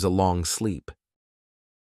could use a long sleep.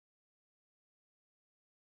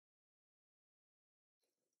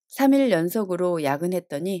 3일 연속으로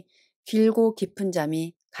야근했더니 길고 깊은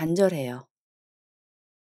잠이 간절해요.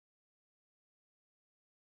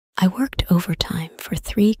 I worked overtime for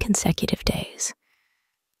 3 consecutive days,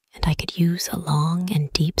 and I could use a long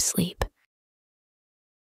and deep sleep.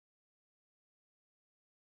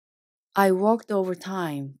 I worked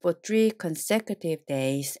overtime for 3 consecutive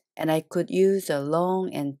days and I could use a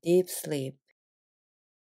long and deep sleep.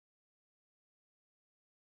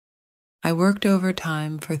 I worked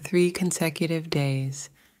overtime for 3 consecutive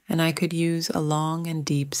days and I could use a long and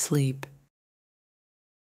deep sleep.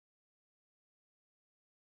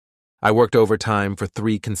 I worked overtime for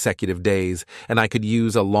 3 consecutive days, and I could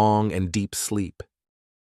use a long and deep sleep.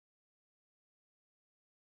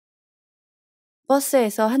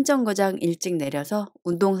 버스에서 한 정거장 일찍 내려서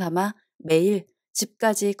운동 삼아 매일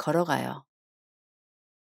집까지 걸어가요.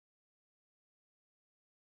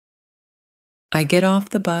 I get off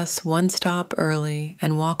the bus one stop early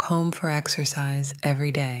and walk home for exercise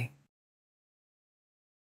every day.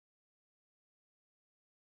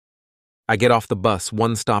 I get off the bus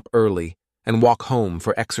one stop early and walk home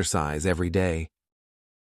for exercise every day.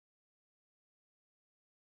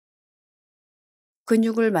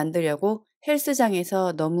 근육을 만들려고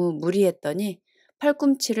헬스장에서 너무 무리했더니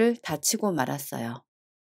팔꿈치를 다치고 말았어요.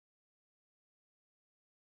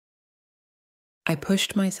 I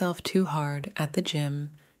pushed myself too hard at the gym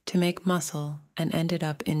to make muscle and ended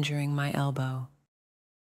up injuring my elbow.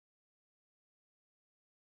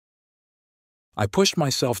 I pushed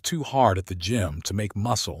myself too hard at the gym to make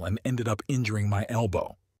muscle and ended up injuring my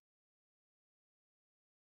elbow.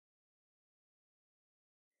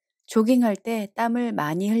 조깅할 때 땀을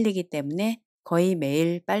많이 흘리기 때문에 거의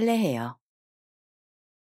매일 빨래해요.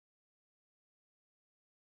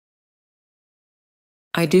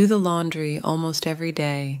 I do the laundry almost every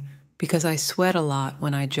day because I sweat a lot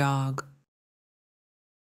when I jog.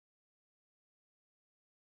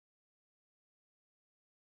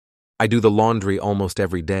 I do the laundry almost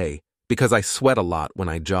every day because I sweat a lot when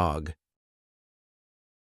I jog.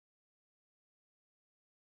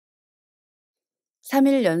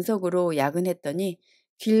 3일 연속으로 야근했더니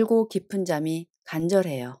길고 깊은 잠이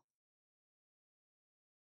간절해요.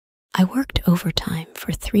 I worked overtime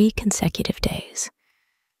for 3 consecutive days,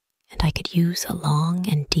 and I could use a long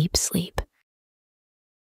and deep sleep.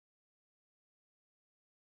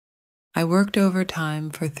 I worked overtime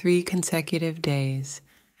for 3 consecutive days,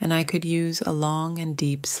 and I could use a long and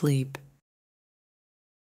deep sleep.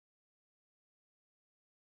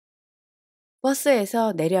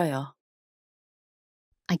 버스에서 내려요.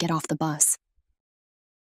 I get off the bus.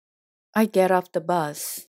 I get off the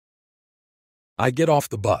bus. I get off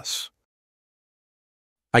the bus.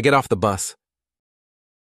 I get off the bus.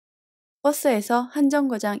 버스에서 한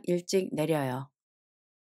정거장 일찍 내려요.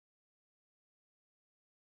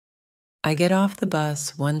 I get off the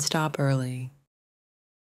bus one stop early.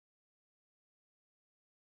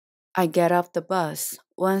 I get off the bus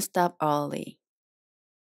one stop early.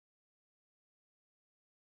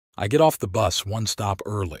 I get off the bus one stop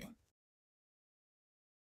early.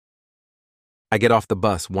 I get off the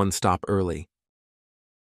bus one stop early.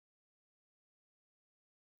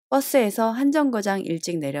 버스에서 한 정거장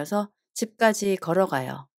일찍 내려서 집까지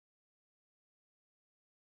걸어가요.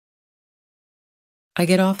 I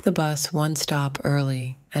get off the bus one stop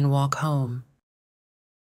early and walk home.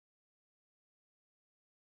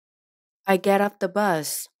 I get off the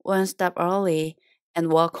bus one stop early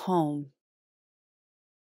and walk home.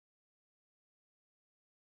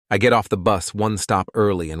 I get off the bus one stop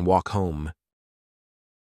early and walk home.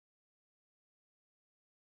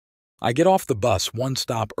 I get off the bus one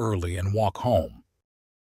stop early and walk home.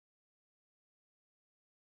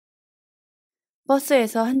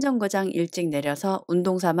 버스에서 한 정거장 일찍 내려서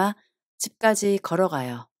운동 삼아 집까지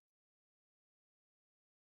걸어가요.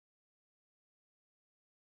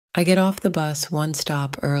 I get off the bus one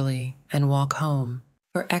stop early and walk home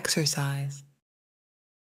for exercise.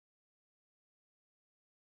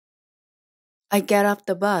 I get off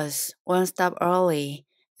the bus one stop early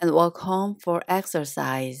and walk home for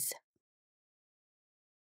exercise.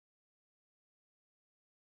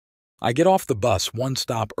 I get off the bus one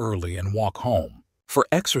stop early and walk home for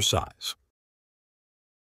exercise.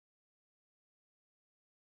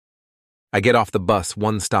 I get off the bus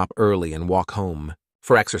one stop early and walk home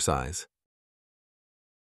for exercise.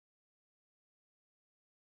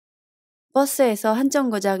 버스에서 한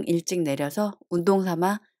정거장 일찍 내려서 운동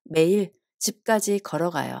삼아 매일 집까지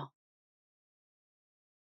걸어가요.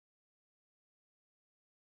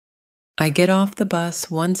 I get off the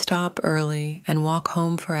bus one stop early and walk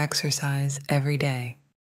home for exercise every day.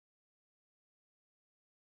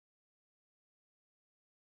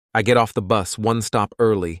 I get off the bus one stop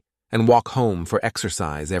early and walk home for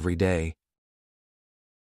exercise every day.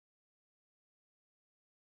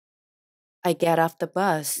 I get off the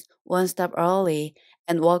bus one stop early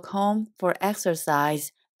and walk home for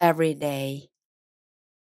exercise every day.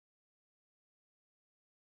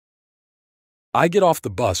 I get off the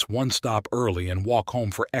bus one stop early and walk home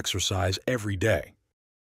for exercise every day.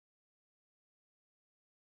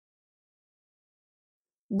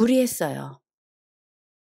 무리했어요.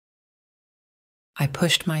 I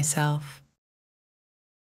pushed myself.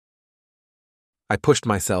 I pushed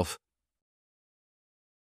myself.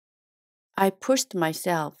 I pushed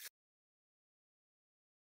myself.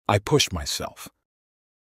 I pushed myself.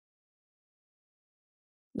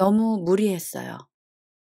 너무 무리했어요.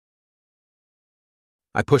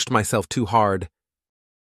 I pushed myself too hard.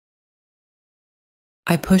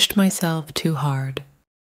 I pushed myself too hard.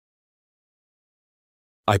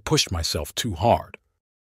 I pushed myself too hard.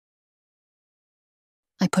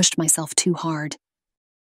 I pushed myself too hard.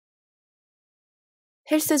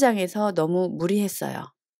 헬스장에서 너무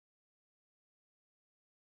무리했어요.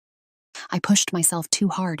 I pushed myself too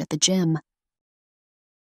hard at the gym.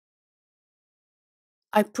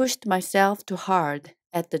 I pushed myself too hard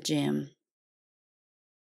at the gym.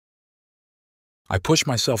 I pushed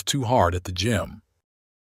myself too hard at the gym.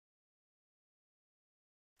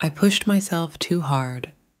 I pushed myself too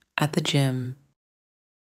hard at the gym.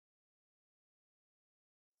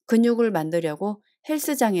 근육을 만들려고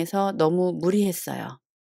헬스장에서 너무 무리했어요.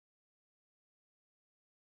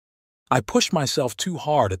 I pushed myself too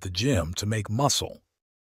hard at the gym to make muscle.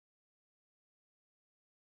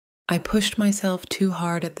 I pushed myself too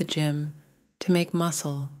hard at the gym to make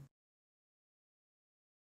muscle.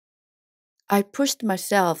 I pushed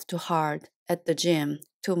myself too hard at the gym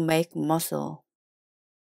to make muscle.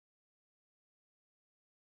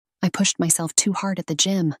 I pushed myself too hard at the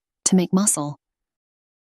gym to make muscle.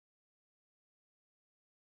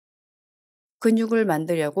 근육을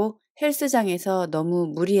만들려고 헬스장에서 너무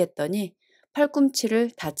무리했더니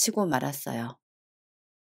팔꿈치를 다치고 말았어요.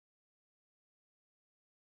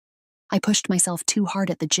 I pushed myself too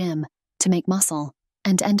hard at the gym to make muscle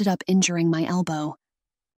and ended up injuring my elbow.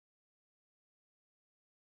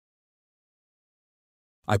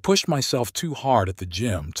 I pushed myself too hard at the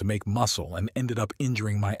gym to make muscle and ended up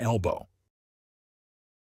injuring my elbow.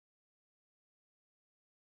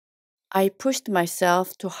 I pushed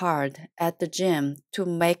myself too hard at the gym to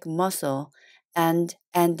make muscle and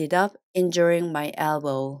ended up injuring my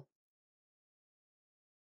elbow.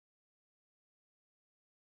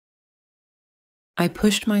 I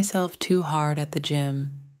pushed myself too hard at the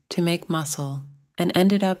gym to make muscle and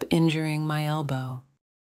ended up injuring my elbow.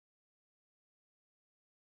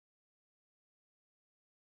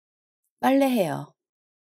 빨래해요.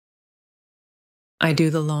 I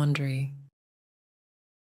do the laundry.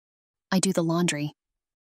 I do the laundry.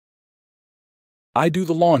 I do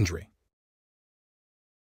the laundry.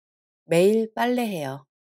 매일 빨래해요.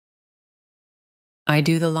 I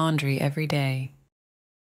do the laundry every day.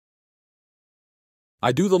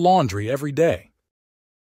 I do the laundry every day.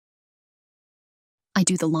 I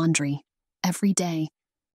do the laundry every day.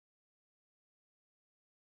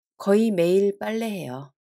 거의 매일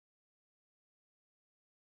빨래해요.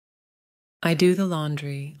 I do the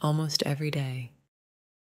laundry almost every day.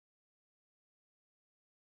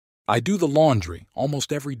 I do the laundry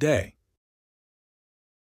almost every day.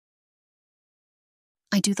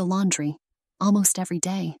 I do the laundry almost every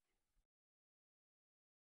day.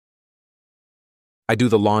 I do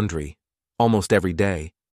the laundry almost every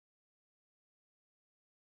day.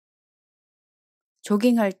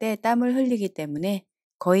 조깅할 때 땀을 흘리기 때문에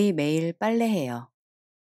거의 매일 빨래해요.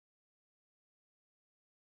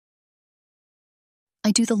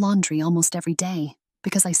 I do the laundry almost every day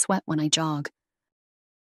because I sweat when I jog.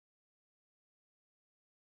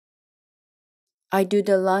 I do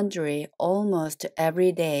the laundry almost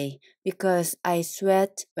every day because I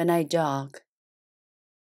sweat when I jog.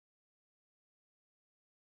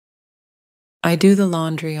 I do the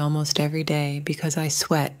laundry almost every day because I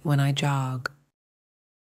sweat when I jog.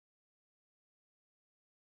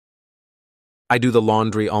 I do the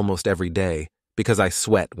laundry almost every day because I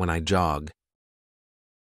sweat when I jog.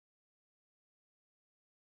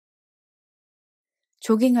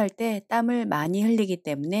 조깅할 때 땀을 많이 흘리기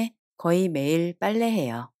때문에 거의 매일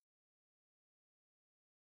빨래해요.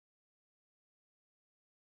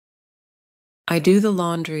 I do the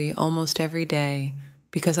laundry almost every day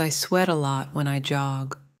because I sweat a lot when I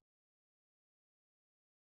jog.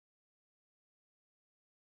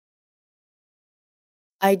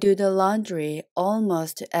 I do the laundry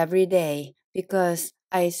almost every day because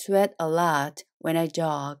I sweat a lot when I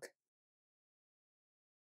jog.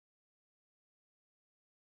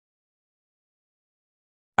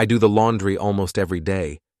 I do the laundry almost every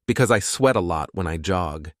day because I sweat a lot when I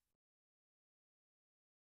jog.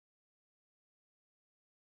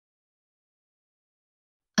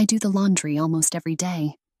 I do the laundry almost every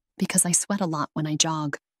day because I sweat a lot when I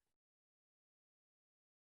jog.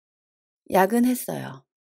 야근했어요.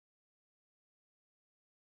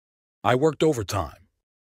 I worked overtime.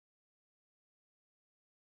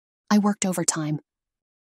 I worked overtime.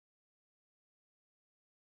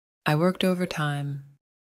 I worked overtime.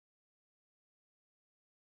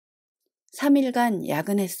 3일간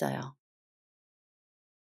야근했어요.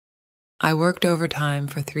 I worked overtime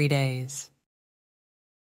for 3 days.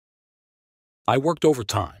 I worked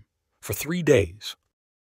overtime for 3 days.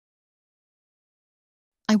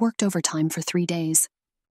 I worked overtime for 3 days.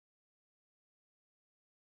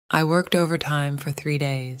 I worked overtime for 3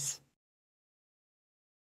 days.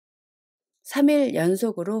 3일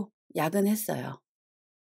연속으로 야근했어요.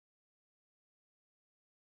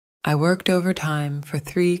 I worked overtime for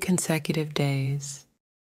 3 consecutive days.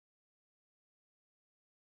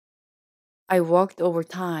 I worked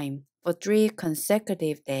overtime for 3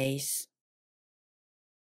 consecutive days.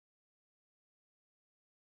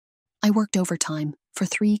 I worked overtime for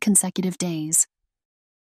 3 consecutive days.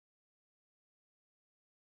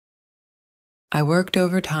 I worked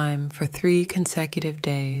overtime for 3 consecutive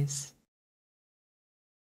days.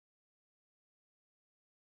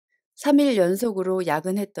 3일 연속으로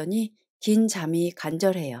야근했더니 긴 잠이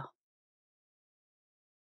간절해요.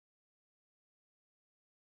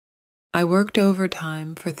 I worked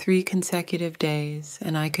overtime for 3 consecutive days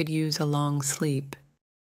and I could use a long sleep.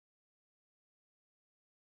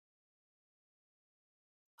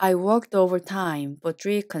 I worked overtime for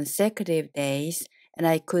 3 consecutive days and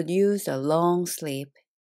I could use a long sleep.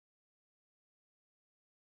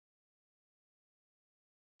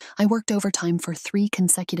 I worked overtime for 3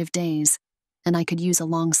 consecutive days, and I could use a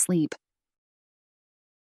long sleep.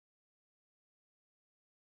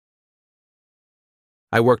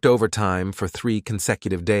 I worked overtime for 3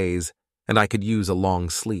 consecutive days, and I could use a long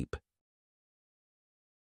sleep.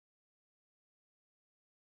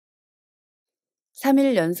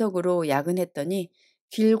 (3일) 연속으로 야근했더니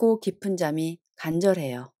길고 깊은 잠이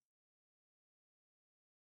간절해요.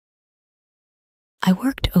 I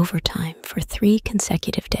worked overtime for 3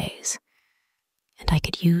 consecutive days, and I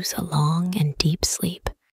could use a long and deep sleep.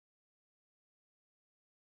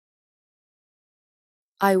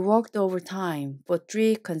 I worked overtime for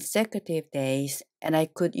 3 consecutive days and I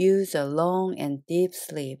could use a long and deep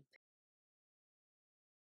sleep.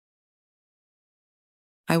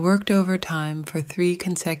 I worked overtime for 3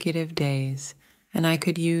 consecutive days and I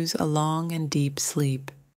could use a long and deep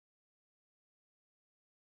sleep.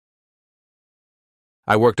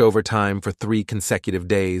 I worked overtime for 3 consecutive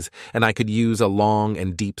days, and I could use a long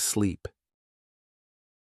and deep sleep.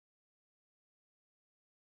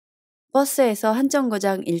 버스에서 한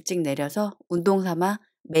정거장 일찍 내려서 운동 삼아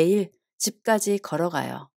매일 집까지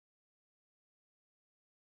걸어가요.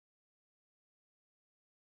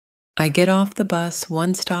 I get off the bus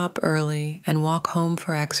one stop early and walk home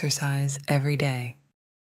for exercise every day.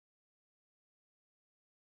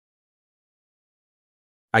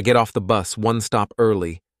 I get off the bus one stop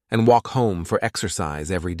early and walk home for exercise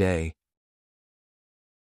every day.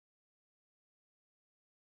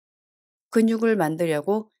 근육을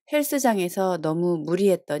만들려고 헬스장에서 너무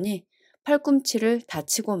무리했더니 팔꿈치를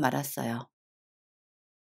다치고 말았어요.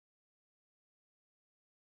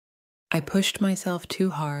 I pushed myself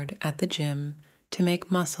too hard at the gym to make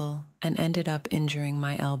muscle and ended up injuring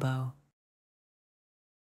my elbow.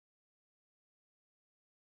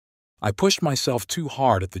 I pushed myself too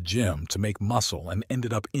hard at the gym to make muscle and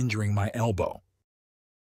ended up injuring my elbow.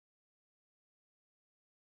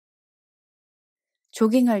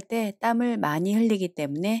 조깅할 때 땀을 많이 흘리기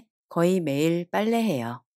때문에 거의 매일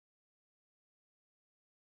빨래해요.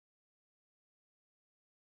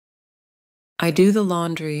 I do the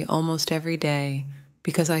laundry almost every day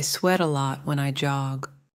because I sweat a lot when I jog.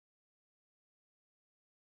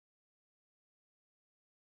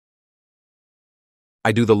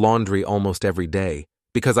 I do the laundry almost every day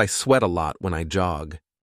because I sweat a lot when I jog.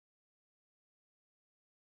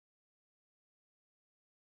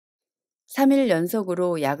 3일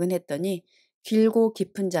연속으로 야근했더니 길고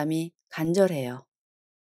깊은 잠이 간절해요.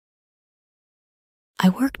 I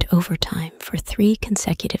worked overtime for 3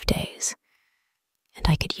 consecutive days, and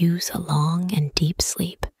I could use a long and deep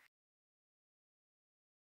sleep.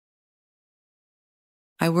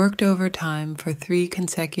 I worked overtime for 3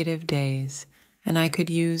 consecutive days and I could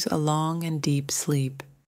use a long and deep sleep.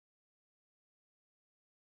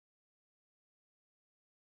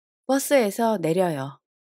 버스에서 내려요.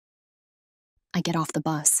 I get off the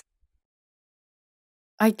bus.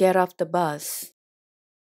 I get off the bus.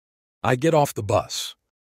 I get off the bus.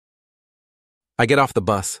 I get off the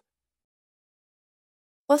bus.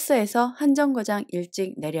 버스에서 한 정거장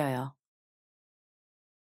일찍 내려요.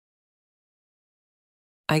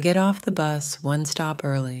 I get off the bus one stop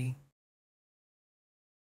early.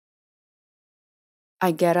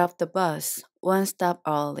 I get off the bus one stop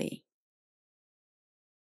early.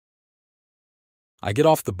 I get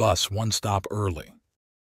off the bus one stop early.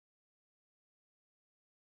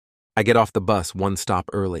 I get off the bus one stop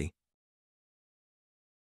early.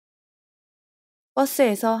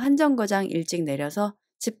 버스에서 한 정거장 일찍 내려서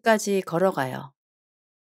집까지 걸어가요.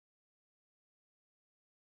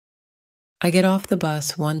 I get off the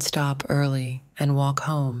bus one stop early and walk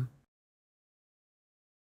home.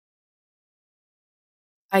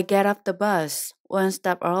 I get off the bus one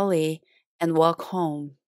stop early and walk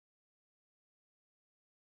home.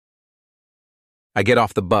 I get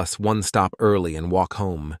off the bus one stop early and walk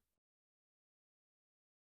home.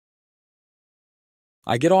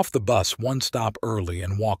 I get off the bus one stop early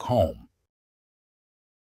and walk home.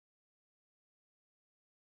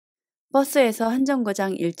 버스에서 한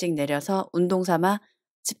정거장 일찍 내려서 운동 삼아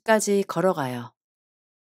집까지 걸어가요.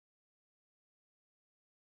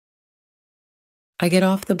 I get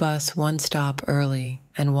off the bus one stop early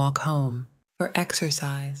and walk home for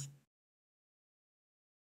exercise.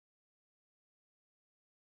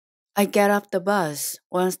 I get off the bus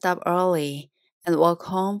one stop early and walk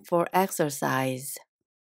home for exercise.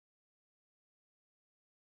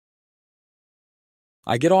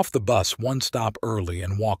 I get off the bus one stop early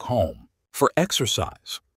and walk home for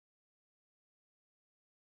exercise.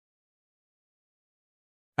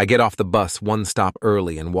 I get off the bus one stop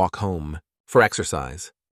early and walk home for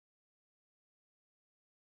exercise.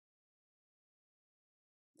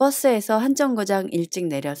 버스에서 한 정거장 일찍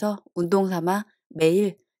내려서 운동 삼아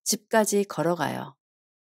매일 집까지 걸어가요.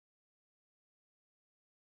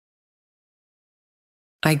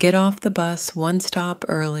 I get off the bus one stop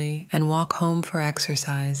early and walk home for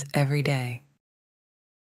exercise every day.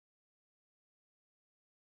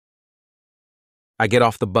 I get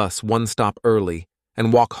off the bus one stop early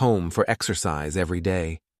and walk home for exercise every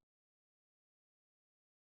day.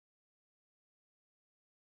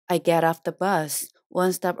 I get off the bus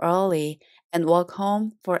one stop early and walk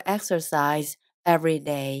home for exercise every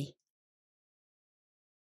day.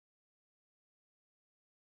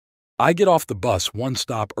 I get off the bus one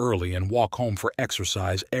stop early and walk home for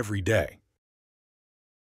exercise every day.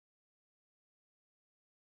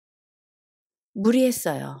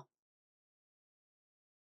 무리했어요.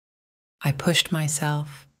 I pushed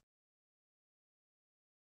myself.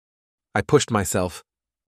 I pushed myself.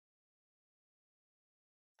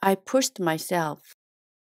 I pushed myself.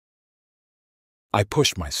 I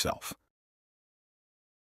pushed myself.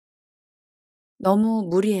 너무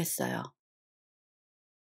무리했어요.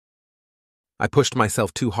 I pushed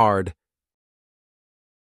myself too hard.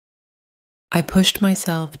 I pushed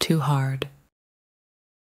myself too hard.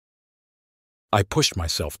 I pushed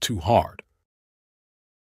myself too hard.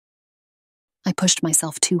 I pushed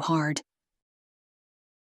myself too hard.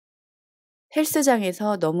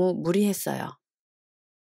 헬스장에서 너무 무리했어요.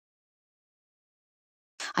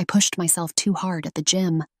 I pushed myself too hard at the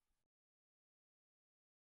gym.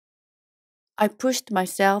 I pushed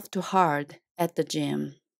myself too hard at the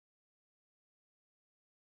gym.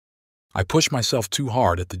 I pushed myself too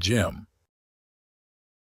hard at the gym.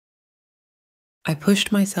 I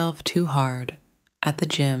pushed myself too hard at the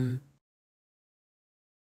gym.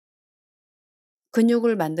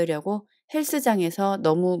 근육을 만들려고 헬스장에서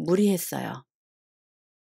너무 무리했어요.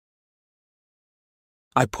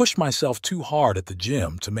 I pushed myself too hard at the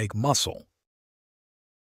gym to make muscle.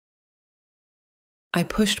 I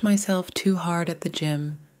pushed myself too hard at the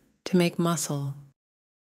gym to make muscle.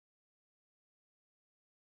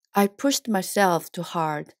 I pushed myself too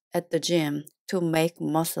hard at the gym to make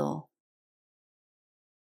muscle.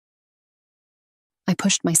 I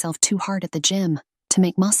pushed myself too hard at the gym to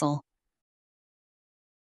make muscle.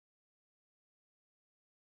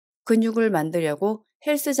 근육을 만들려고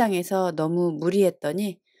헬스장에서 너무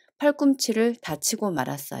무리했더니 팔꿈치를 다치고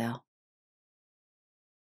말았어요.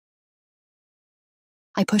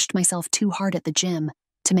 I pushed myself too hard at the gym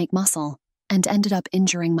to make muscle and ended up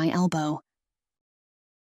injuring my elbow.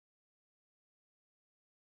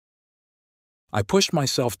 I pushed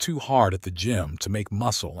myself too hard at the gym to make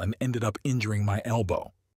muscle and ended up injuring my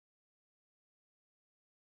elbow.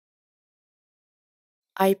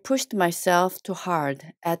 I pushed myself too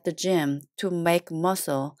hard at the gym to make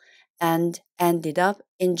muscle and ended up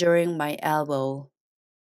injuring my elbow.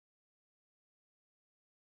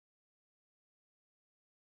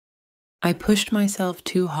 I pushed myself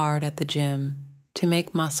too hard at the gym to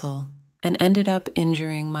make muscle and ended up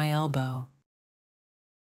injuring my elbow.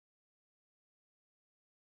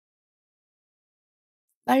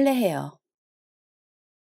 빨래해요.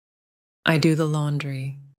 I do the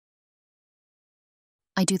laundry.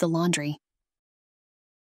 I do the laundry.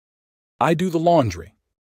 I do the laundry.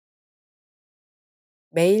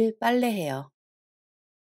 매일 빨래해요.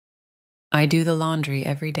 I do the laundry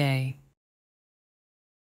every day.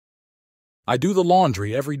 I do the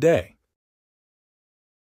laundry every day.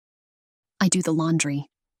 I do the laundry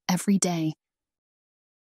every day.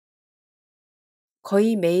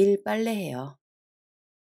 거의 매일 빨래해요.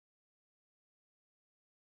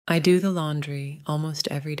 I do the laundry almost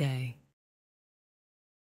every day.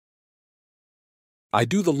 I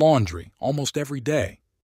do the laundry almost every day.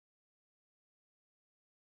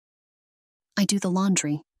 I do the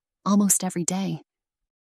laundry almost every day.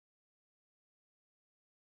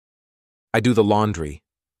 I do the laundry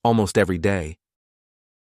almost every day.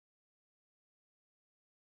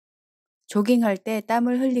 조깅할 때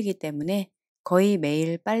땀을 흘리기 때문에 거의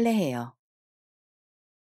매일 빨래해요.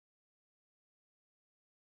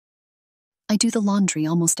 I do the laundry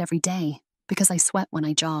almost every day because I sweat when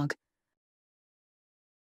I jog.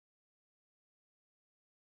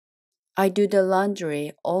 I do the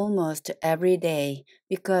laundry almost every day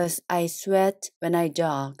because I sweat when I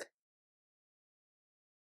jog.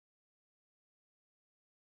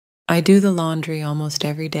 I do the laundry almost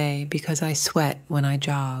every day because I sweat when I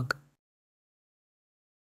jog.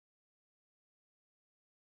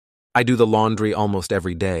 I do the laundry almost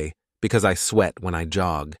every day because I sweat when I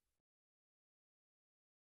jog.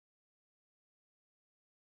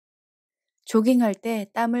 조깅할 때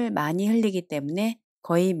땀을 많이 흘리기 때문에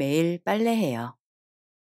거의 매일 빨래해요.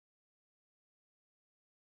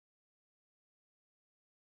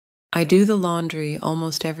 I do the laundry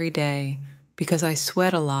almost every day because I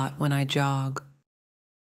sweat a lot when I jog.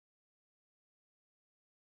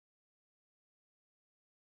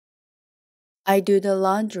 I do the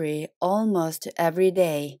laundry almost every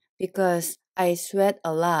day because I sweat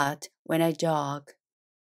a lot when I jog.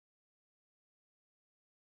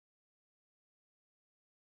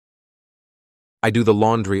 I do the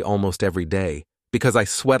laundry almost every day because I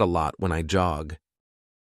sweat a lot when I jog.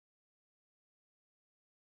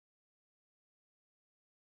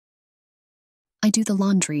 I do the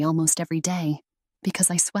laundry almost every day because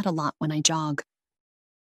I sweat a lot when I jog.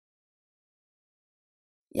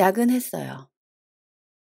 야근했어요.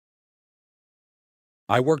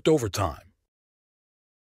 I worked overtime.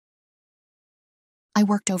 I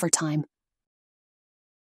worked overtime.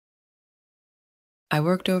 I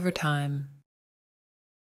worked overtime.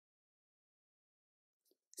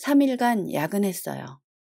 3일간 야근했어요.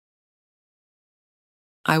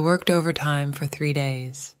 I worked overtime for 3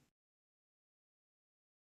 days.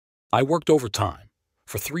 I worked overtime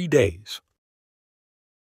for 3 days.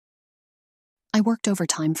 I worked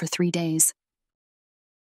overtime for 3 days.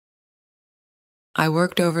 I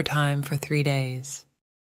worked overtime for 3 days.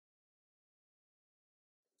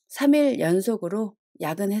 3일 연속으로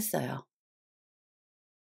야근했어요.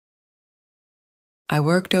 I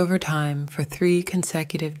worked overtime for 3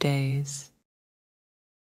 consecutive days.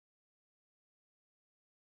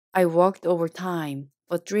 I worked overtime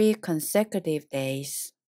for 3 consecutive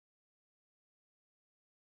days.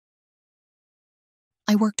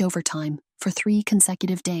 I worked overtime for 3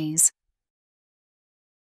 consecutive days.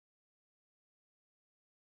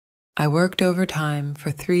 I worked overtime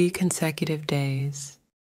for 3 consecutive days.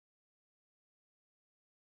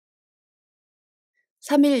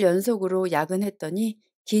 3일 연속으로 야근했더니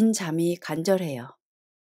긴 잠이 간절해요.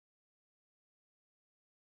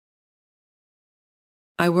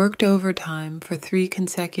 I worked overtime for 3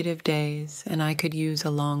 consecutive days and I could use a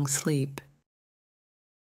long sleep.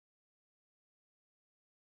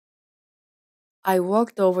 I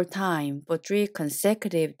worked overtime for 3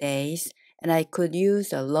 consecutive days and I could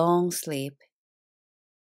use a long sleep.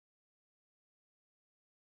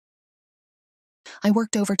 I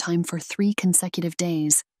worked overtime for 3 consecutive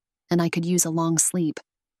days, and I could use a long sleep.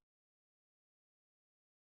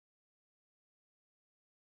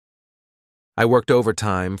 I worked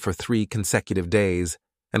overtime for 3 consecutive days,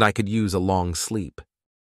 and I could use a long sleep.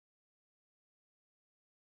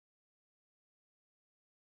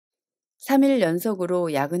 3일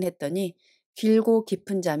연속으로 야근했더니 길고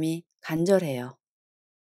깊은 잠이 간절해요.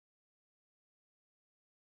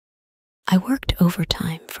 I worked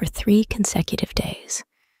overtime for 3 consecutive days,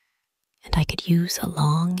 and I could use a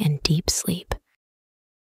long and deep sleep.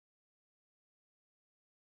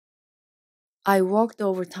 I worked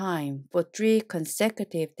overtime for 3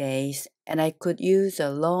 consecutive days and I could use a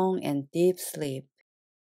long and deep sleep.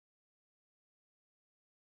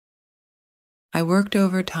 I worked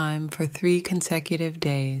overtime for 3 consecutive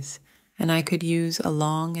days and I could use a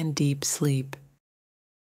long and deep sleep.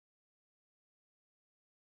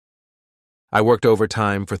 I worked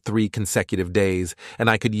overtime for 3 consecutive days, and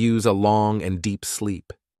I could use a long and deep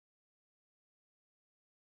sleep.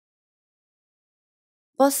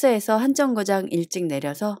 버스에서 한 정거장 일찍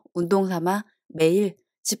내려서 운동 삼아 매일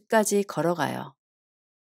집까지 걸어가요.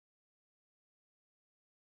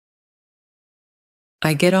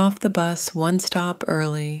 I get off the bus one stop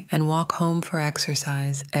early and walk home for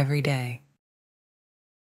exercise every day.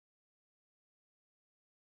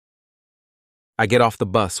 I get off the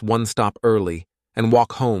bus one stop early and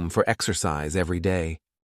walk home for exercise every day.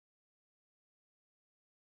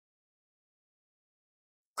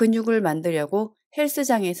 근육을 만들려고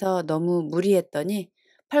헬스장에서 너무 무리했더니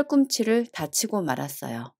팔꿈치를 다치고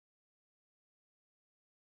말았어요.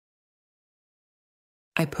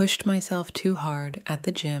 I pushed myself too hard at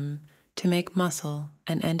the gym to make muscle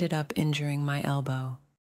and ended up injuring my elbow.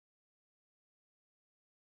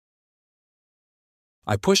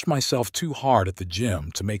 I pushed myself too hard at the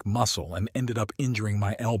gym to make muscle and ended up injuring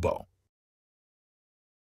my elbow.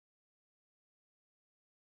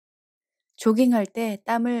 조깅할 때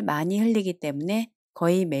땀을 많이 흘리기 때문에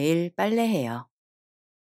거의 매일 빨래해요.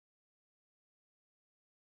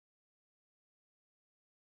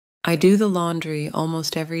 I do the laundry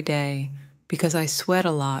almost every day because I sweat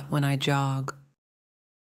a lot when I jog.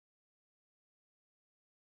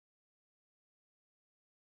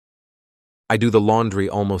 I do the laundry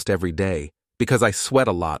almost every day because I sweat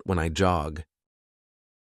a lot when I jog.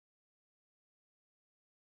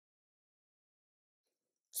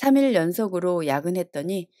 3일 연속으로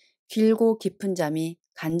야근했더니 길고 깊은 잠이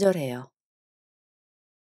간절해요.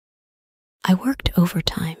 I worked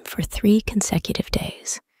overtime for 3 consecutive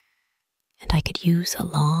days, and I could use a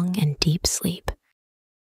long and deep sleep.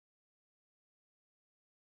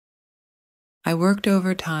 I worked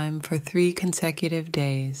overtime for 3 consecutive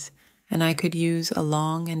days, and I could use a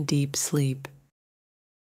long and deep sleep.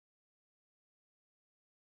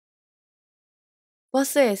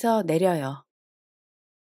 버스에서 내려요.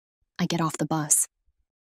 I get off the bus.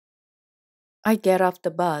 I get off the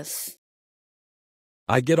bus.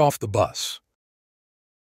 I get off the bus.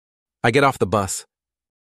 I get off the bus.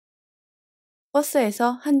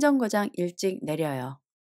 버스에서 한 정거장 일찍 내려요.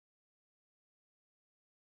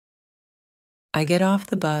 I get off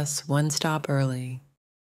the bus 1 stop early.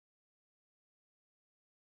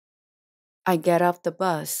 I get off the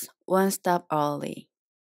bus 1 stop early.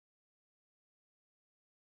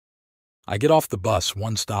 I get off the bus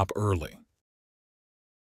 1 stop early.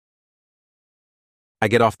 I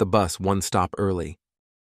get off the bus 1 stop early.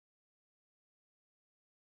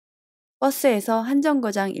 버스에서 한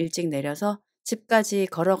정거장 일찍 내려서 집까지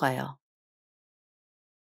걸어가요.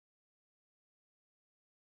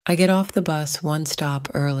 I get off the bus 1 stop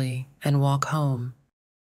early and walk home.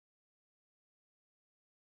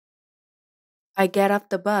 I get off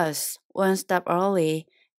the bus 1 stop early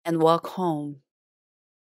and walk home.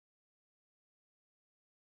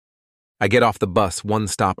 I get off the bus 1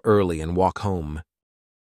 stop early and walk home.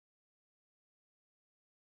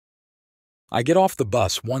 I get off the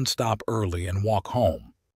bus 1 stop early and walk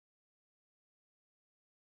home.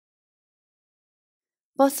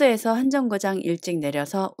 버스에서 한 정거장 일찍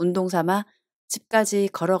내려서 운동 삼아 집까지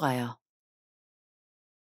걸어가요.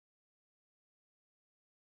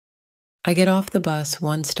 I get off the bus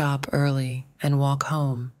 1 stop early and walk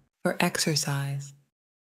home for exercise.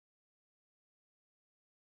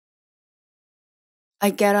 I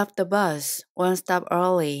get off the bus 1 stop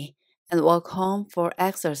early and walk home for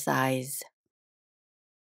exercise.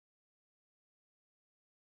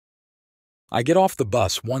 I get off the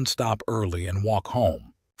bus 1 stop early and walk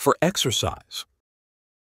home for exercise.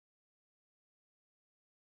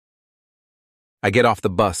 I get off the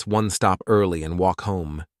bus 1 stop early and walk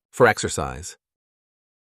home for exercise.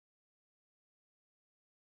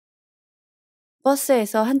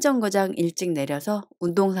 버스에서 한 정거장 일찍 내려서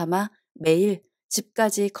운동 삼아 매일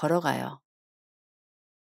집까지 걸어가요.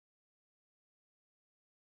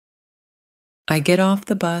 I get off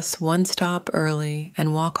the bus 1 stop early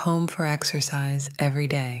and walk home for exercise every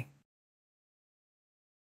day.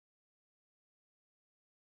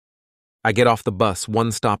 I get off the bus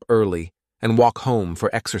 1 stop early and walk home for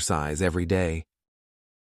exercise every day.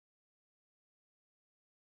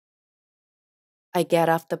 I get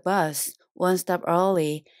off the bus 1 stop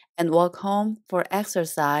early and walk home for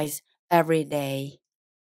exercise every day.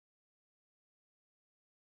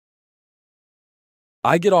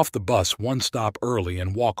 I get off the bus 1 stop early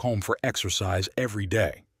and walk home for exercise every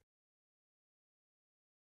day.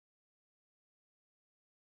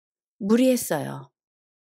 무리했어요.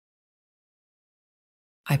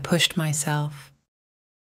 I pushed myself.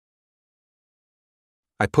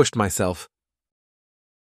 I pushed myself.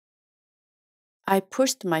 I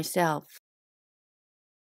pushed myself.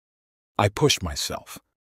 I pushed myself.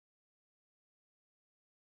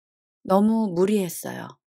 너무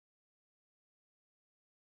무리했어요.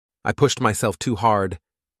 I pushed myself too hard.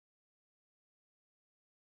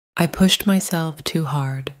 I pushed myself too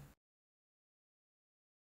hard.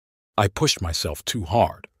 I pushed myself too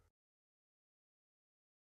hard.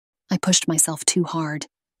 I pushed myself too hard.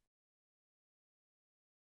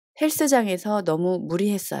 헬스장에서 너무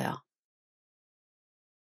무리했어요.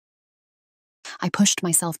 I pushed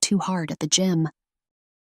myself too hard at the gym.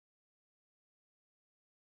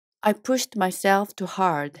 I pushed myself too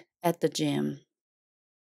hard at the gym.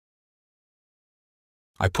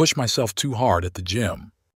 I pushed myself too hard at the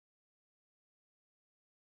gym.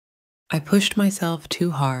 I pushed myself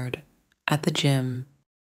too hard at the gym.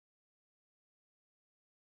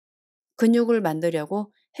 근육을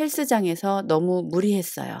만들려고 헬스장에서 너무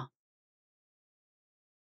무리했어요.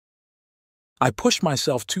 I pushed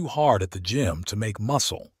myself too hard at the gym to make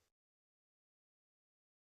muscle.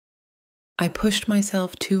 I pushed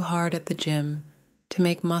myself too hard at the gym to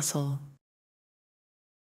make muscle.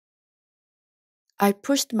 I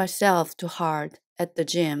pushed myself too hard at the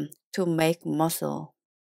gym to make muscle.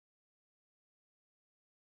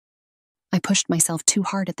 I pushed myself too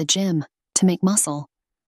hard at the gym to make muscle.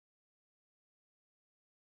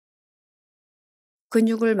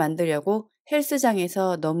 근육을 만들려고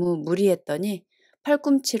헬스장에서 너무 무리했더니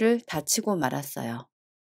팔꿈치를 다치고 말았어요.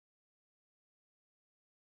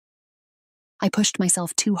 I pushed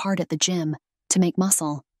myself too hard at the gym to make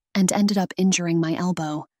muscle and ended up injuring my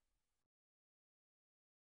elbow.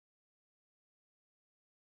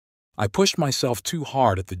 I pushed myself too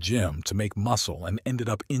hard at the gym to make muscle and ended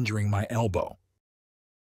up injuring my elbow.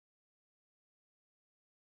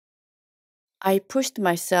 I pushed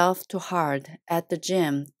myself too hard at the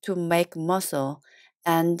gym to make muscle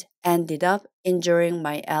and ended up injuring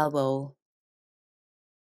my elbow.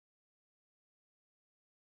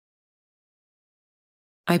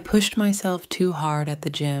 I pushed myself too hard at the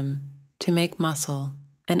gym to make muscle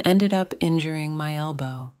and ended up injuring my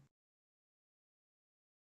elbow.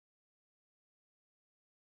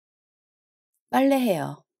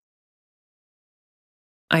 빨래해요.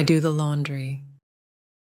 I do the laundry.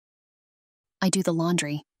 I do the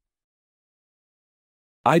laundry.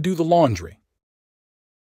 I do the laundry.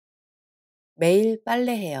 매일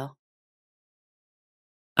빨래해요.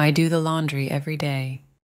 I do the laundry every day.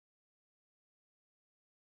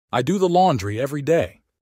 I do the laundry every day.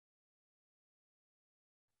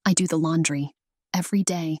 I do the laundry every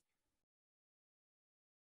day.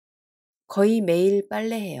 거의 매일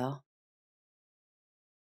빨래해요.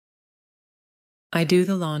 I do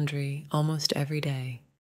the laundry almost every day.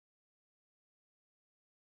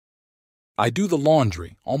 I do the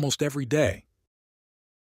laundry almost every day.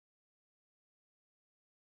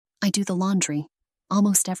 I do the laundry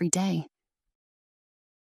almost every day.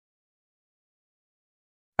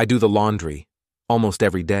 I do the laundry almost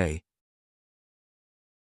every day.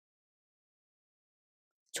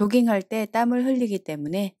 조깅할 때 땀을 흘리기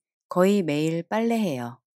때문에 거의 매일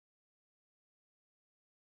빨래해요.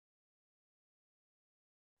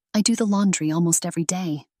 I do the laundry almost every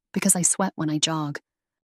day because I sweat when I jog.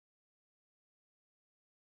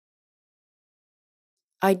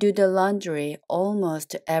 I do the laundry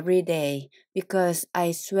almost every day because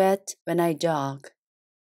I sweat when I jog.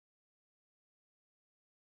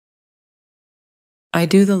 I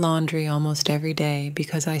do the laundry almost every day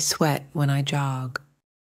because I sweat when I jog.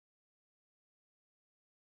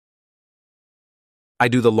 I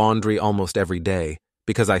do the laundry almost every day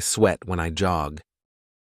because I sweat when I jog.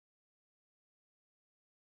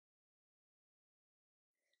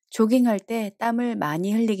 조깅할 때 땀을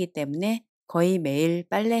많이 흘리기 때문에 거의 매일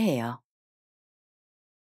빨래해요.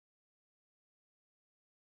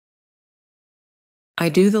 I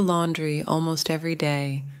do the laundry almost every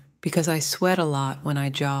day because I sweat a lot when I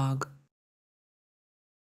jog.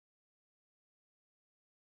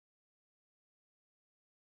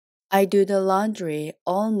 I do the laundry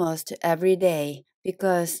almost every day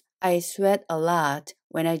because I sweat a lot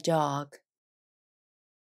when I jog.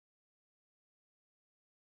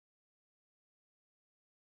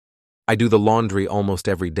 I do the laundry almost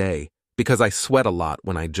every day because I sweat a lot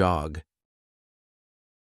when I jog.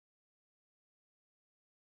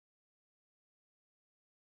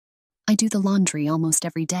 I do the laundry almost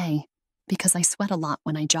every day because I sweat a lot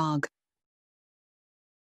when I jog.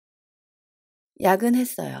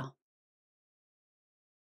 야근했어요.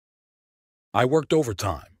 I worked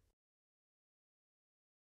overtime.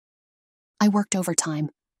 I worked overtime.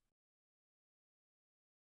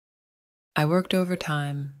 I worked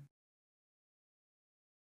overtime.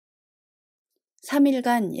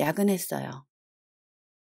 3일간 야근했어요.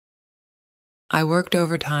 I worked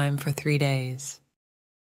overtime for 3 days.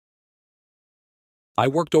 I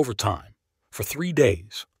worked overtime for 3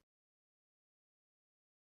 days.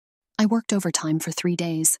 I worked overtime for 3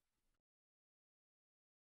 days.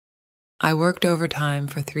 I worked overtime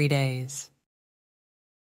for 3 days.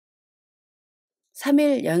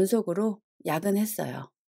 3일 연속으로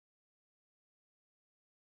야근했어요.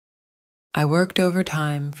 I worked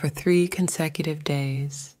overtime for 3 consecutive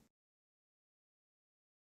days.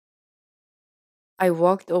 I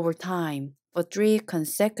worked overtime for 3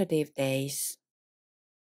 consecutive days.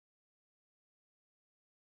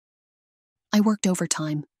 I worked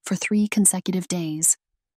overtime for 3 consecutive days.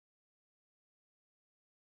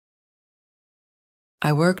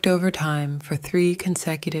 I worked overtime for 3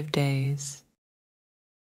 consecutive days.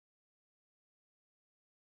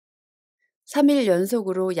 3일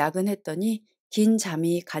연속으로 야근했더니 긴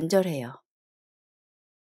잠이 간절해요.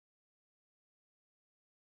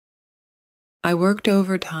 I worked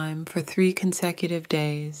overtime for 3 consecutive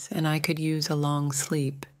days, and I could use a long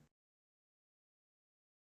sleep.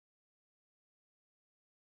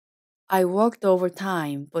 I worked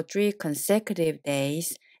overtime for 3 consecutive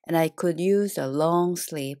days and I could use a long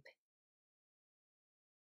sleep.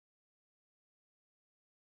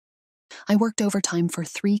 I worked overtime for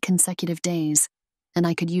 3 consecutive days, and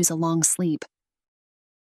I could use a long sleep.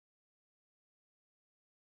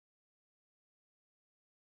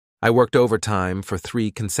 I worked overtime for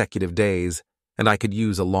 3 consecutive days, and I could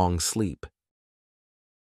use a long sleep.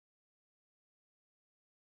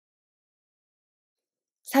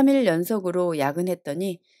 3일 연속으로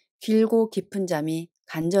야근했더니 길고 깊은 잠이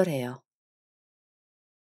간절해요.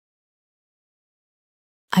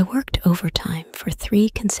 I worked overtime for 3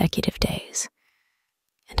 consecutive days,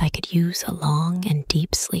 and I could use a long and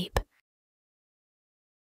deep sleep.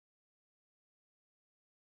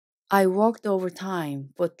 I worked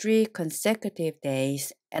overtime for 3 consecutive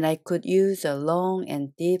days and I could use a long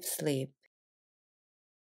and deep sleep.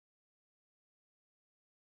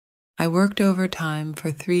 I worked overtime for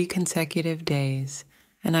 3 consecutive days,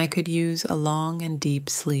 and I could use a long and deep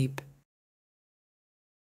sleep.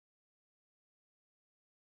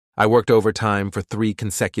 I worked overtime for 3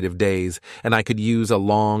 consecutive days, and I could use a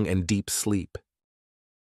long and deep sleep.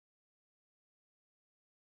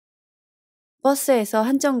 버스에서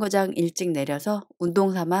한 정거장 일찍 내려서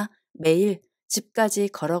운동 삼아 매일 집까지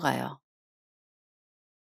걸어가요.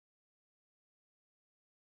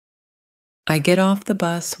 I get off the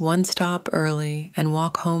bus one stop early and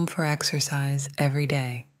walk home for exercise every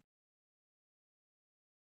day.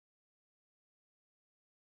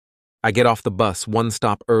 I get off the bus one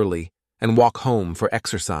stop early and walk home for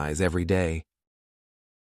exercise every day.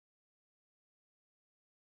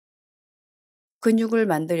 근육을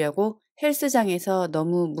만들려고 헬스장에서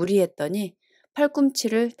너무 무리했더니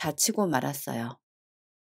팔꿈치를 다치고 말았어요.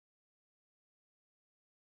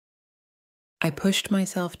 I pushed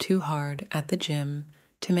myself too hard at the gym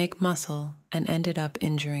to make muscle and ended up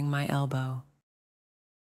injuring my elbow.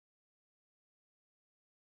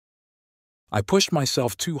 I pushed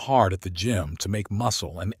myself too hard at the gym to make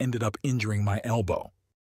muscle and ended up injuring my elbow.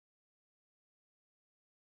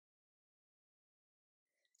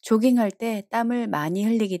 조깅할 때 땀을 많이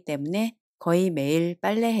흘리기 때문에 거의 매일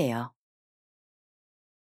빨래해요.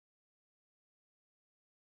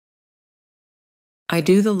 I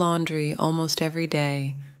do the laundry almost every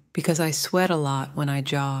day because I sweat a lot when I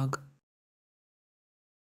jog.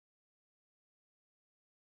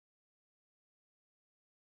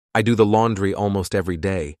 I do the laundry almost every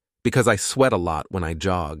day because I sweat a lot when I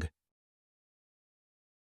jog.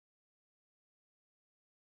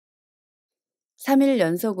 3일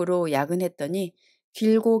연속으로 야근했더니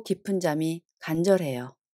길고 깊은 잠이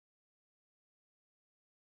간절해요.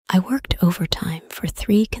 I worked overtime for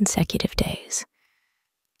 3 consecutive days,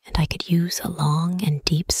 and I could use a long and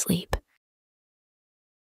deep sleep.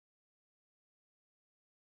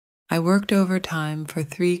 I worked overtime for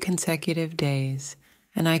 3 consecutive days,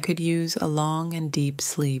 and I could use a long and deep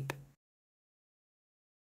sleep.